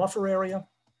in our buffer area.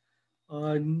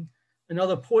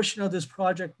 Another portion of this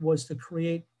project was to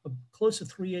create close to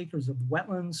 3 acres of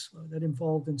wetlands that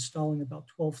involved installing about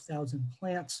 12,000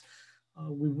 plants.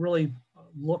 We really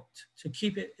looked to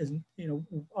keep it as,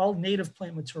 all native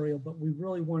plant material, but we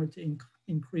really wanted to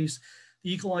increase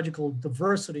the ecological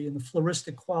diversity and the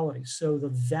floristic quality. So the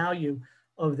value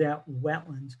of that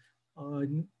wetland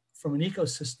from an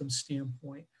ecosystem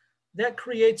standpoint, that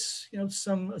creates,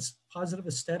 some positive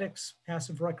aesthetics,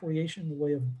 passive recreation in the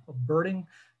way of birding.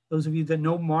 Those of you that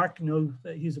know Mark know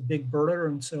that he's a big birder,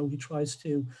 and so he tries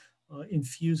to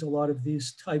infuse a lot of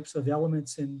these types of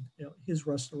elements in his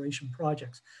restoration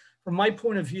projects. From my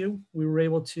point of view, we were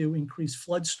able to increase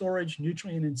flood storage,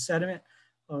 nutrient and sediment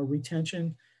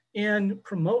retention, and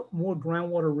promote more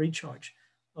groundwater recharge.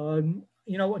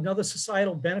 Another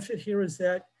societal benefit here is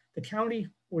that the county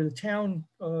or the town,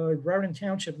 Riparian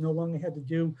Township, no longer had to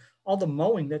do all the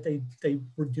mowing that they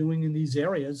were doing in these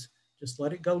areas. Just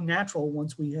let it go natural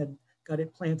once we had got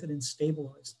it planted and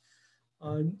stabilized.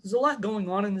 There's a lot going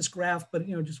on in this graph, but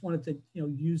just wanted to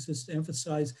use this to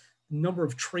emphasize the number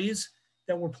of trees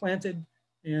that were planted,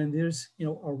 and there's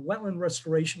our wetland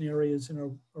restoration areas and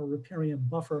our riparian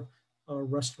buffer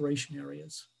restoration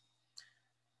areas.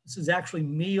 This is actually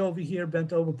me over here,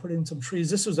 bent over, put in some trees.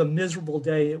 This was a miserable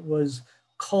day. It was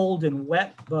cold and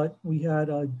wet, but we had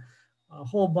a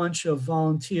whole bunch of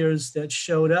volunteers that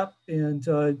showed up, and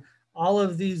all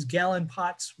of these gallon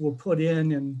pots were put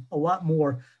in, and a lot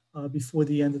more before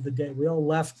the end of the day. We all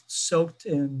left soaked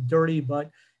and dirty, but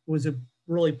it was a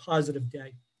really positive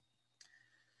day.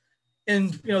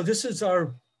 And this is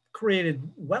our created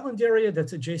wetland area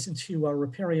that's adjacent to our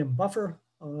riparian buffer.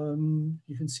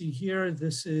 You can see here,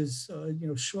 this is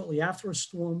shortly after a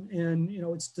storm, and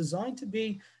it's designed to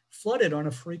be flooded on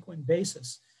a frequent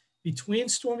basis. Between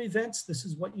storm events, this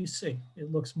is what you see.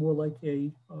 It looks more like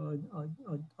a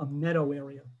meadow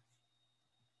area.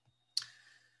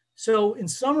 So in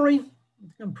summary,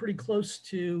 I'm pretty close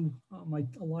to my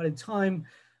allotted time.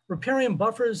 Riparian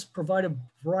buffers provide a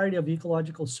variety of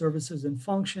ecological services and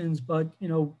functions, but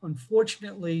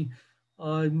unfortunately,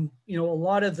 a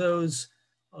lot of those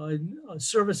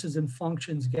services and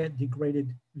functions get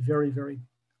degraded very, very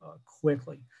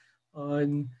quickly.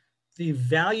 the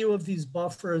value of these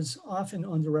buffers often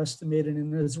underestimated.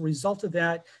 And as a result of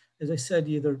that, as I said,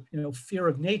 either fear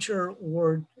of nature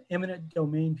or eminent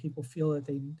domain, people feel that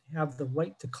they have the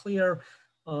right to clear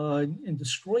and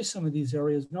destroy some of these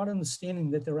areas, not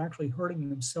understanding that they're actually hurting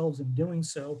themselves in doing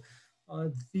so.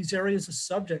 These areas are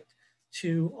subject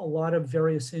to a lot of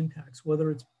various impacts,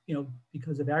 whether it's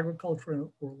because of agriculture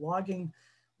or logging,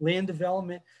 land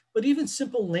development, but even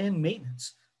simple land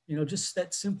maintenance. Just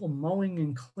that simple mowing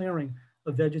and clearing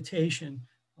of vegetation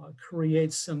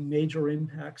creates some major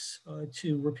impacts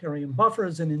to riparian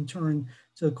buffers and in turn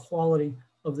to the quality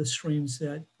of the streams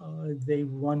that they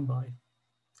run by.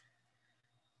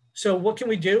 So what can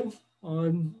we do?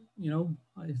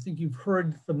 I think you've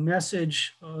heard the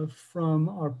message from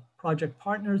our project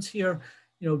partners here.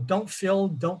 Don't fill,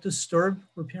 don't disturb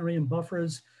riparian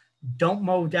buffers, don't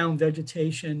mow down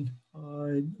vegetation,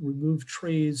 remove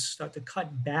trees, start to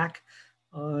cut back.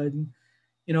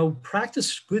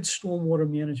 Practice good stormwater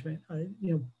management.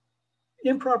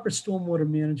 Improper stormwater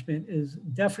management is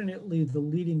definitely the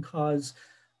leading cause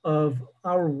of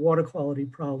our water quality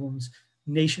problems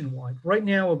nationwide. Right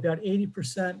now, about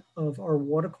 80% of our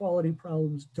water quality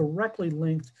problems directly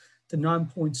linked to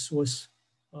non-point source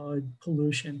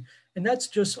pollution. And that's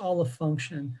just all a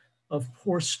function of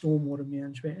poor stormwater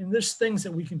management. And there's things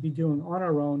that we can be doing on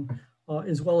our own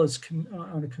as well as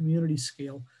on a community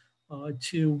scale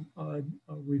to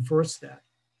reverse that.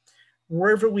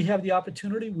 Wherever we have the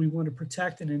opportunity, we want to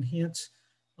protect and enhance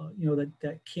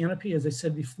that canopy. As I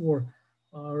said before,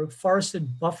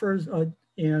 forested buffers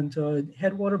and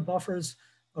headwater buffers,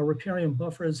 riparian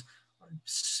buffers are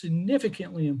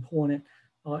significantly important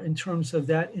in terms of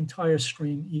that entire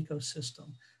stream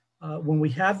ecosystem. When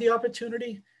we have the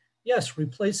opportunity, yes,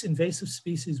 replace invasive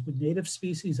species with native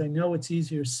species. I know it's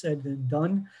easier said than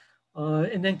done.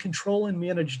 And then control and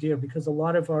manage deer, because a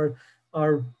lot of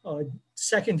our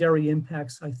secondary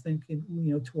impacts, I think,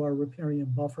 to our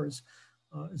riparian buffers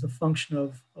is a function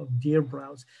of deer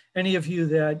browse. Any of you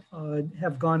that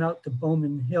have gone out to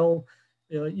Bowman Hill,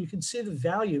 you can see the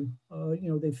value.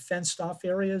 They've fenced off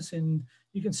areas, and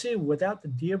you can see without the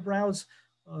deer browse,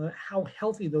 how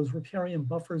healthy those riparian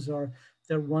buffers are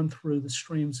that run through the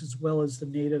streams, as well as the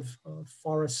native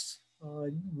forests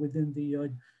within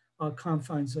the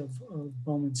confines of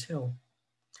Bowman's Hill.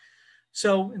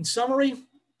 So in summary,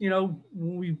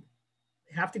 when we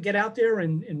have to get out there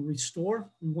and restore,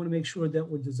 we want to make sure that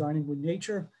we're designing with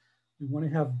nature. We want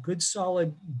to have good,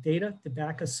 solid data to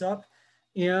back us up.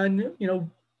 And,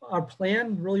 our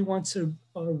plan really wants to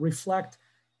reflect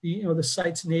the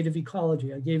site's native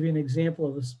ecology. I gave you an example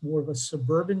of more of a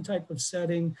suburban type of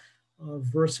setting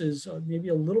versus maybe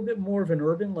a little bit more of an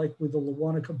urban, like with the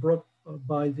Lewanika Brook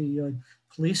by the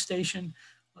police station.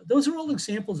 Those are all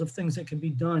examples of things that can be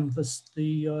done.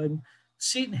 The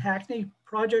Seton Hackney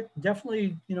project,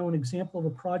 definitely an example of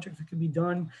a project that can be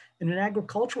done in an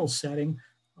agricultural setting,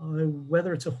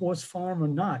 whether it's a horse farm or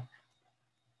not.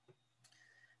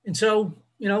 And so,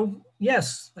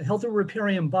 yes, a healthy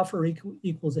riparian buffer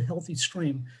equals a healthy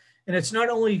stream. And it's not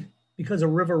only because a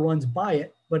river runs by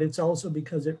it, but it's also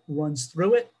because it runs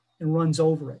through it and runs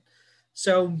over it.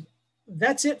 So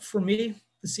that's it for me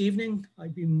this evening.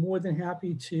 I'd be more than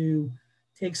happy to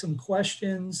take some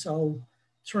questions. I'll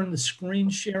turn the screen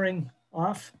sharing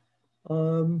off.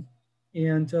 I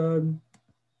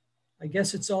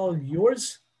guess it's all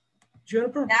yours,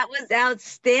 Juniper. That was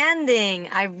outstanding.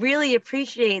 I really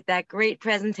appreciate that great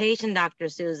presentation, Dr.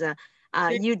 Souza.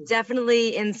 You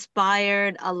definitely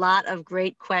inspired a lot of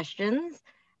great questions.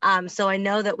 So I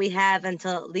know that we have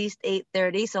until at least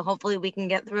 8:30, so hopefully we can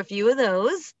get through a few of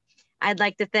those. I'd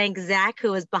like to thank Zach,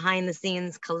 who is behind the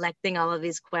scenes collecting all of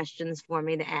these questions for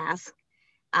me to ask.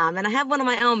 And I have one of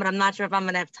my own, but I'm not sure if I'm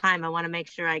gonna have time. I wanna make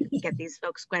sure I get these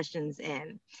folks' questions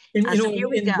in. And, so here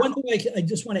we go. One thing I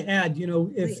just wanna add,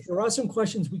 if there are some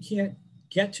questions we can't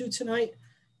get to tonight,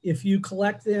 if you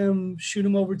collect them, shoot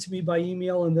them over to me by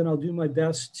email, and then I'll do my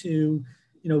best to,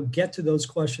 get to those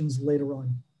questions later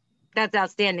on. That's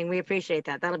outstanding. We appreciate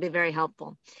that. That'll be very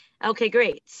helpful. Okay,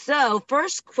 great. So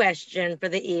first question for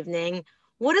the evening,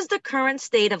 what is the current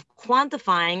state of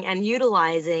quantifying and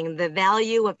utilizing the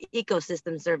value of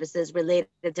ecosystem services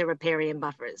related to riparian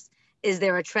buffers? Is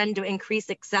there a trend to increase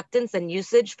acceptance and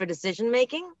usage for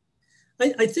decision-making?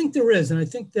 I think there is. And I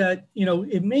think that,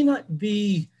 it may not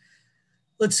be,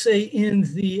 let's say, in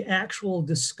the actual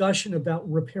discussion about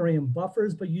riparian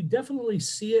buffers, but you definitely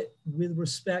see it with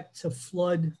respect to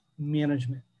flood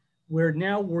management, where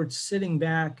now we're sitting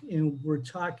back and we're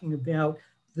talking about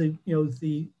the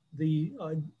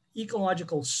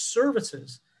ecological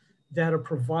services that are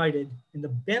provided and the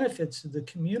benefits to the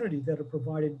community that are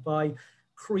provided by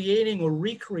creating or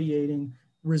recreating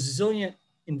resilient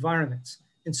environments.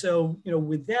 And so,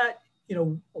 with that,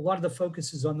 a lot of the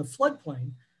focus is on the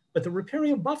floodplain, but the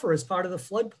riparian buffer is part of the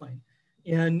floodplain.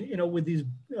 And, with these,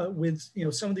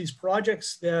 some of these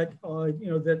projects that,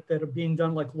 that are being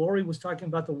done, like Lori was talking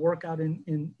about the work out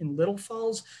in Little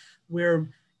Falls, where,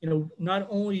 not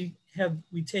only have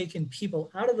we taken people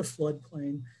out of the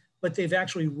floodplain, but they've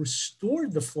actually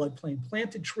restored the floodplain,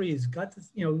 planted trees, got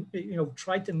the,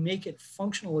 tried to make it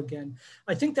functional again.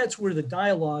 I think that's where the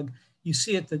dialogue, you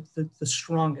see it the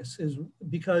strongest, is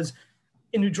because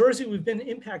in New Jersey, we've been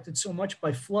impacted so much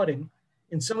by flooding,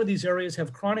 and some of these areas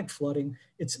have chronic flooding.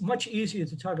 It's much easier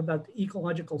to talk about the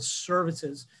ecological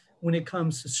services when it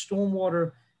comes to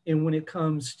stormwater and when it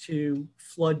comes to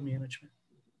flood management.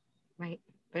 Right,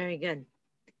 very good.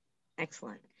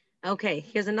 Excellent. Okay,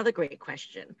 here's another great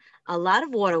question. A lot of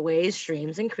waterways,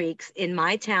 streams, and creeks in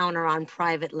my town are on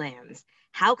private lands.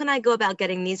 How can I go about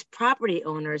getting these property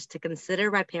owners to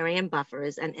consider riparian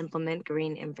buffers and implement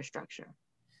green infrastructure?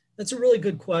 That's a really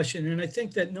good question. And I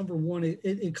think that number one,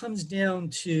 it comes down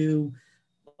to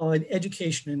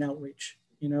education and outreach,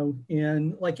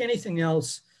 and like anything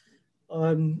else,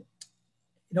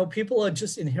 people are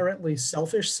just inherently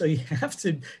selfish. So you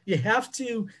have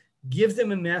to give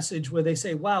them a message where they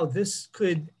say, wow, this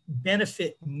could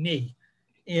benefit me.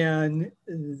 And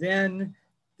then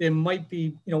there might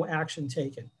be, action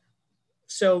taken.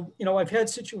 So, I've had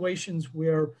situations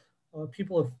where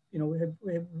people have,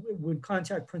 would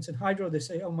contact Princeton Hydro. They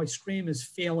say, oh, my stream is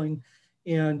failing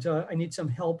and I need some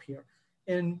help here.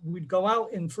 And we'd go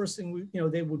out, and first thing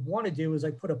they would want to do is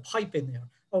like put a pipe in there.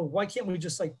 Oh, why can't we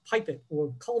just like pipe it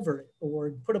or culvert it or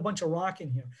put a bunch of rock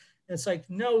in here? And it's like,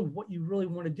 no, what you really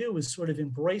want to do is sort of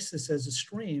embrace this as a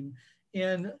stream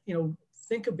and,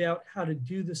 think about how to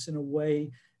do this in a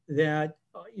way that,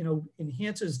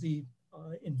 enhances the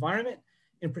environment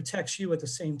and protects you at the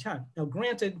same time. Now,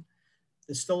 granted,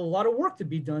 there's still a lot of work to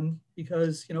be done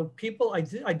because, people,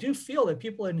 I do feel that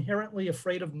people are inherently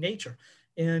afraid of nature.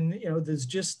 And, there's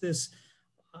just this,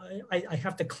 I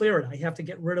have to clear it. I have to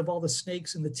get rid of all the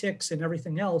snakes and the ticks and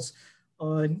everything else.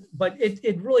 But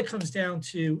it really comes down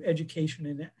to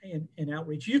education and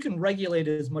outreach. You can regulate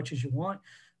it as much as you want,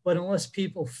 but unless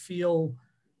people feel,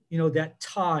 that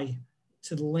tie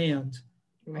to the land,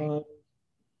 right.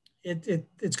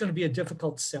 It's going to be a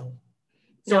difficult sell.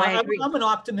 So no, I'm an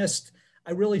optimist.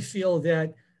 I really feel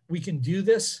that we can do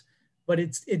this, but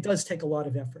it does take a lot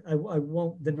of effort. I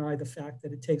won't deny the fact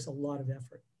that it takes a lot of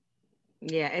effort.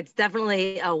 Yeah, it's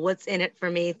definitely a what's in it for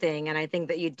me thing. And I think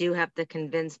that you do have to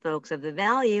convince folks of the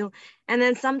value. And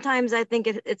then sometimes I think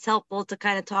it's helpful to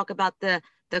kind of talk about the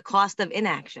cost of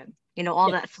inaction,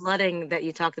 all that flooding that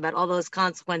you talked about, all those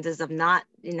consequences of not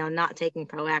taking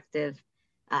proactive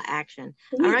action.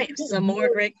 All right, some more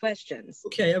great questions.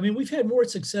 Okay, I mean, we've had more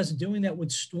success doing that with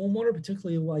stormwater,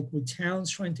 particularly like with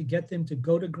towns trying to get them to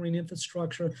go to green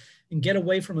infrastructure and get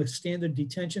away from a standard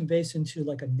detention basin to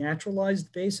like a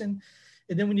naturalized basin.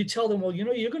 And then when you tell them, well,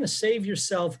 you're going to save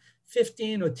yourself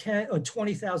 $15,000 or $10,000 or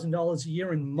 $20,000 a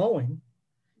year in mowing,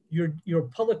 your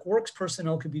public works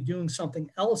personnel could be doing something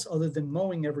else other than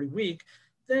mowing every week.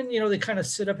 Then, they kind of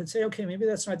sit up and say, okay, maybe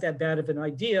that's not that bad of an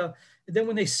idea. And then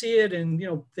when they see it and,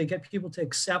 they get people to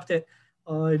accept it.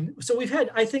 So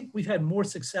I think we've had more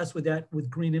success with that with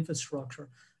green infrastructure.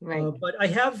 Right. But I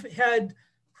have had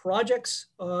projects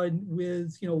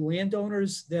with,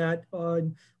 landowners that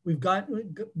we've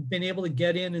been able to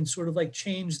get in and sort of like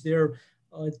change their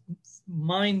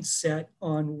mindset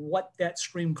on what that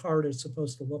stream corridor is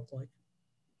supposed to look like.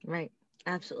 Right,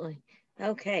 absolutely.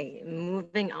 Okay,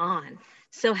 moving on.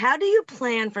 So how do you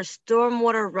plan for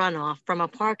stormwater runoff from a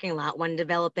parking lot when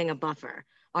developing a buffer?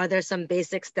 Are there some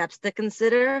basic steps to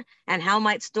consider? And how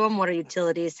might stormwater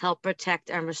utilities help protect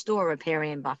and restore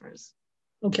riparian buffers?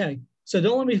 Okay, so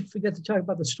don't let me forget to talk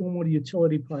about the stormwater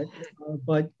utility part.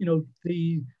 But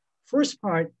the first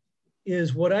part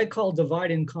is what I call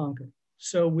divide and conquer.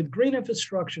 So with green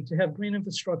infrastructure, to have green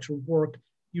infrastructure work,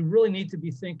 you really need to be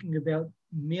thinking about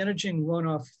managing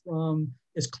runoff from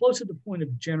as close to the point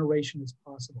of generation as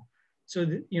possible. So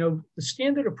the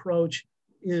standard approach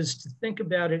is to think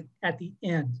about it at the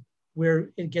end where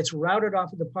it gets routed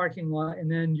off of the parking lot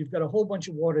and then you've got a whole bunch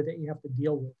of water that you have to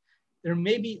deal with. There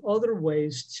may be other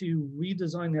ways to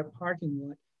redesign that parking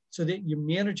lot so that you're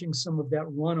managing some of that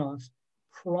runoff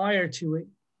prior to it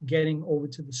getting over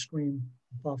to the stream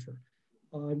buffer.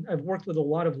 I've worked with a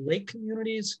lot of lake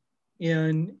communities,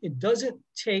 and it doesn't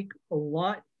take a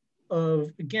lot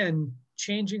of, again,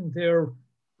 changing their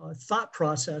thought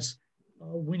process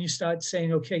when you start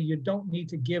saying, okay, you don't need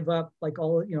to give up like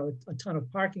a ton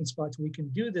of parking spots. We can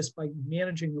do this by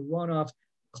managing the runoff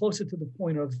closer to the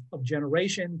point of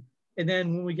generation. And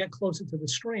then when we get closer to the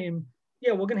stream,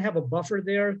 yeah, we're going to have a buffer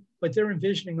there, but they're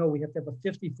envisioning, oh, we have to have a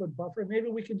 50-foot buffer. Maybe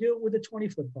we can do it with a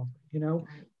 20-foot buffer, you know?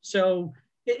 So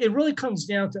it really comes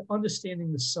down to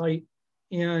understanding the site.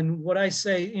 And what I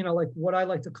say, you know, like what I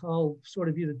like to call sort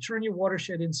of either turn your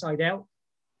watershed inside out,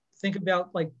 think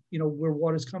about like, you know, where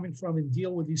water's coming from and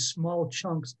deal with these small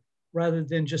chunks rather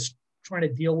than just trying to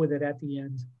deal with it at the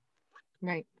end.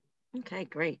 Right. Okay,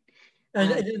 great.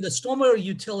 And the stormwater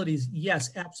utilities,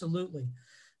 yes, absolutely.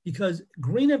 Because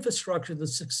green infrastructure, the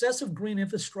success of green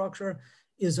infrastructure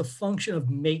is a function of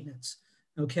maintenance,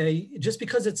 okay? Just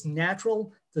because it's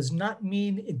natural does not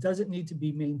mean it doesn't need to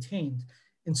be maintained.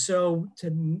 And so to,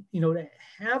 you know, to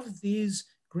have these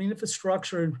green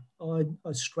infrastructure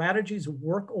strategies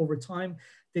work over time,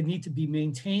 they need to be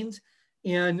maintained.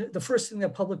 And the first thing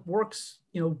that Public Works,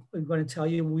 you know, are going to tell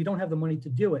you, we don't have the money to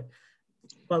do it.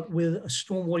 But with a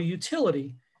stormwater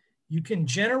utility, you can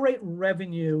generate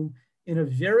revenue in a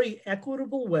very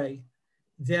equitable way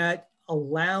that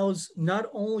allows not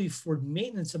only for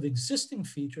maintenance of existing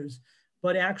features,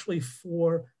 but actually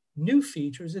for new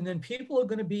features. And then people are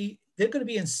going to be, they're going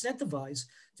to be incentivized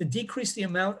to decrease the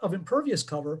amount of impervious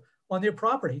cover on their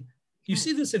property. You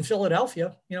see this in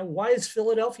Philadelphia. You know, why is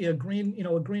Philadelphia a green, you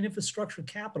know, a green infrastructure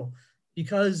capital?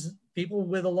 Because people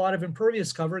with a lot of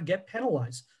impervious cover get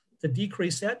penalized. To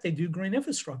decrease that, they do green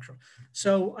infrastructure.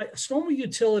 So stormwater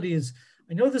utilities,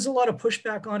 I know there's a lot of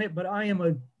pushback on it, but I am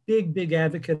a big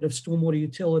advocate of stormwater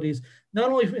utilities,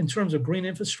 not only in terms of green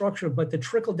infrastructure, but the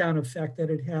trickle-down effect that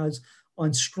it has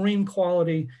on stream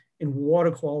quality and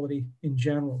water quality in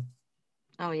general.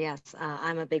 Oh, yes.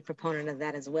 I'm a big proponent of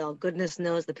that as well. Goodness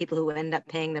knows the people who end up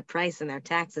paying the price in their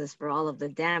taxes for all of the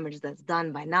damage that's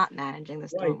done by not managing the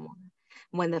stormwater. Right.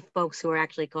 When the folks who are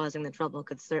actually causing the trouble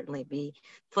could certainly be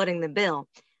footing the bill.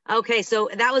 Okay, so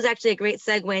that was actually a great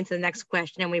segue into the next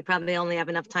question, and we probably only have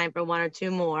enough time for one or two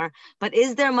more. But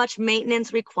is there much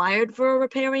maintenance required for a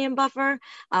riparian buffer?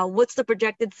 What's the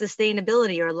projected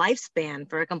sustainability or lifespan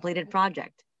for a completed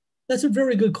project? That's a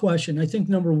very good question. I think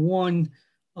number one,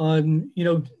 you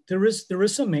know, there is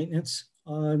some maintenance,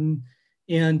 and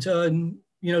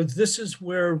you know, this is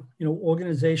where, you know,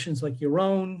 organizations like your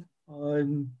own,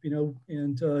 you know,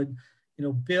 and you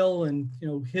know, Bill and, you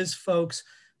know, his folks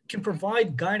can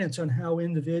provide guidance on how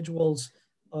individuals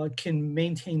can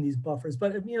maintain these buffers.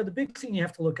 But, you know, the big thing you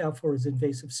have to look out for is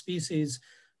invasive species.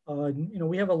 You know,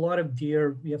 we have a lot of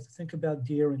deer. We have to think about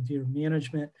deer and deer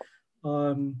management.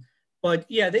 But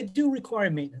yeah, they do require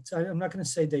maintenance. I'm not going to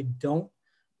say they don't.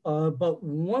 But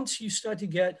once you start to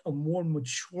get a more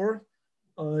mature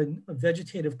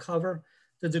vegetative cover,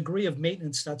 the degree of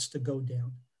maintenance starts to go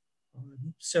down.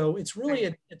 So it's really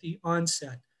at the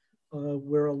onset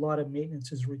where a lot of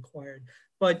maintenance is required.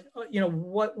 But you know,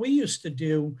 what we used to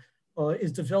do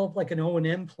is develop like an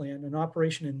O&M plan, an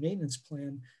operation and maintenance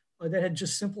plan that had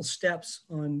just simple steps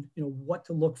on, you know, what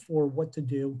to look for, what to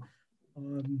do.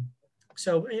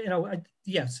 So, you know,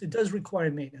 yes, it does require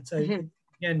maintenance.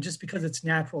 And just because it's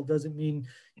natural doesn't mean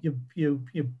you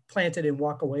plant it and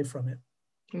walk away from it.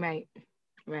 Right,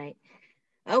 right.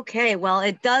 Okay, well,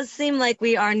 it does seem like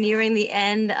we are nearing the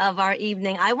end of our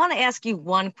evening. I want to ask you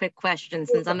one quick question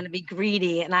since I'm going to be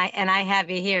greedy and I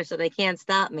have you here so they can't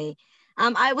stop me.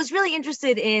 I was really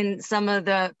interested in some of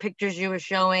the pictures you were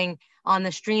showing on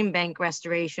the stream bank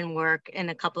restoration work in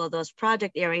a couple of those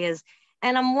project areas.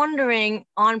 And I'm wondering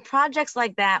on projects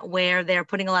like that where they're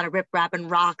putting a lot of riprap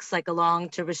and rocks like along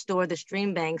to restore the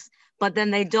stream banks, but then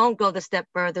they don't go the step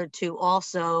further to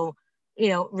also, you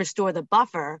know, restore the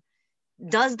buffer.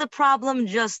 Does the problem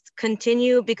just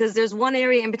continue? Because there's one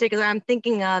area in particular I'm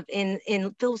thinking of in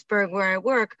Phillipsburg where I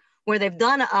work, where they've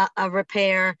done a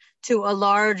repair to a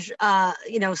large,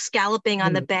 you know, scalloping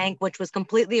on the bank, which was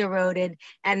completely eroded.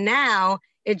 And now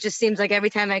it just seems like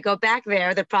every time I go back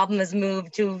there, the problem has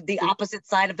moved to the opposite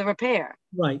side of the repair.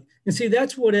 Right. And see,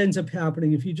 that's what ends up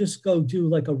happening. If you just go do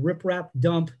like a riprap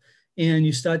dump and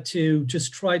you start to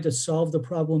just try to solve the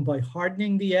problem by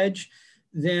hardening the edge,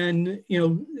 then, you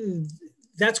know,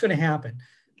 that's going to happen.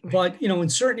 But, you know, in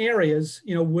certain areas,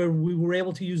 you know, where we were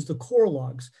able to use the core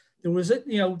logs, there was,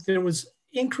 you know, there was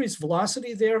increased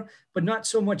velocity there, but not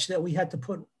so much that we had to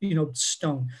put, you know,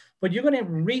 stone. But you're going to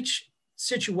reach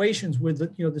situations where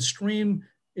the, you know, the stream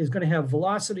is going to have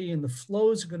velocity and the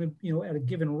flows are going to, you know, at a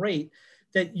given rate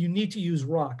that you need to use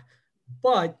rock.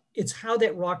 But it's how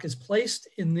that rock is placed.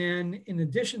 And then in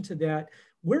addition to that,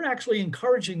 we're actually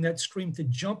encouraging that stream to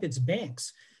jump its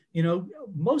banks. You know,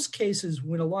 most cases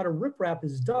when a lot of riprap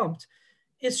is dumped,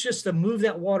 it's just to move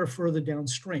that water further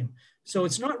downstream. So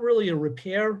it's not really a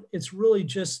repair. It's really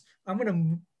just, I'm going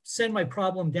to send my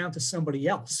problem down to somebody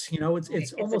else. You know,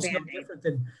 it's almost no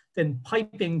different than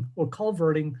piping or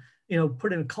culverting, you know,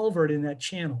 putting a culvert in that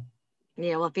channel.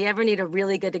 Yeah, well, if you ever need a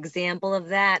really good example of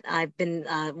that, I've been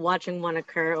watching one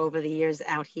occur over the years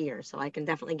out here, so I can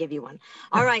definitely give you one.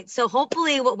 All right, so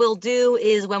hopefully what we'll do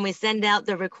is when we send out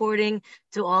the recording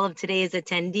to all of today's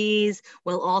attendees,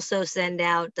 we'll also send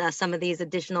out some of these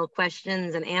additional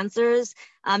questions and answers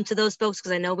to those folks,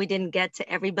 because I know we didn't get to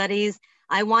everybody's.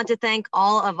 I want to thank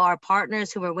all of our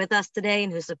partners who are with us today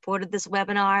and who supported this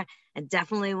webinar. I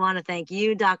definitely want to thank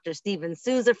you, Dr. Steven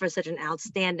Souza, for such an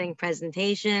outstanding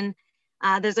presentation.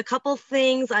 There's a couple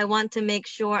things I want to make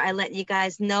sure I let you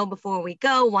guys know before we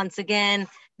go. Once again,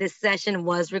 this session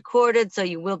was recorded, so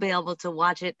you will be able to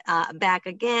watch it back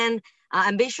again.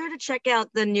 And be sure to check out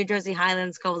the New Jersey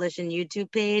Highlands Coalition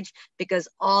YouTube page, because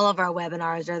all of our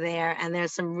webinars are there and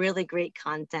there's some really great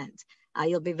content.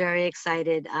 You'll be very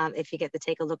excited if you get to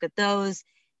take a look at those.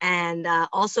 And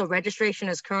also registration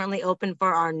is currently open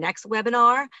for our next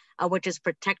webinar, which is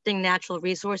Protecting Natural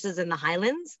Resources in the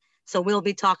Highlands. So we'll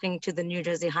be talking to the New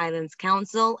Jersey Highlands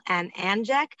Council and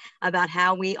ANJEC about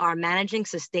how we are managing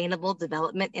sustainable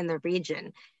development in the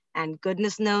region. And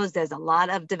goodness knows there's a lot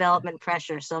of development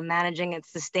pressure. So managing it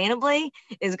sustainably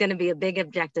is going to be a big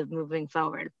objective moving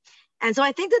forward. And so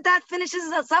I think that finishes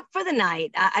us up for the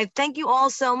night. I thank you all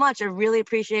so much. I really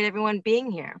appreciate everyone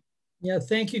being here. Yeah,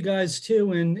 thank you guys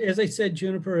too. And as I said,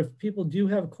 Juniper, if people do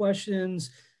have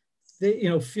questions,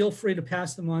 they, feel free to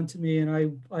pass them on to me.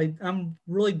 And I'm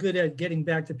really good at getting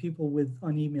back to people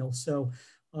on email. So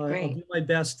I'll do my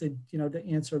best to, to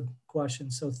answer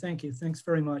questions. So thank you. Thanks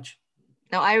very much.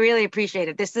 No, I really appreciate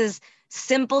it. This is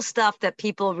simple stuff that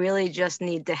people really just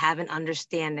need to have an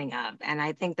understanding of. And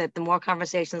I think that the more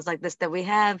conversations like this that we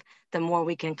have, the more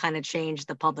we can kind of change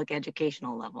the public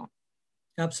educational level.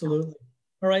 Absolutely.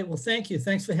 All right. Well, thank you.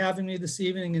 Thanks for having me this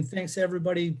evening. And thanks to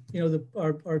everybody,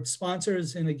 our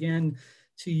sponsors. And again,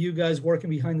 to you guys working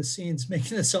behind the scenes,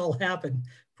 making this all happen.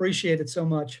 Appreciate it so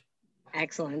much.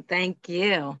 Excellent. Thank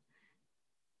you.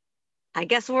 I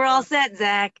guess we're all set,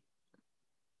 Zach.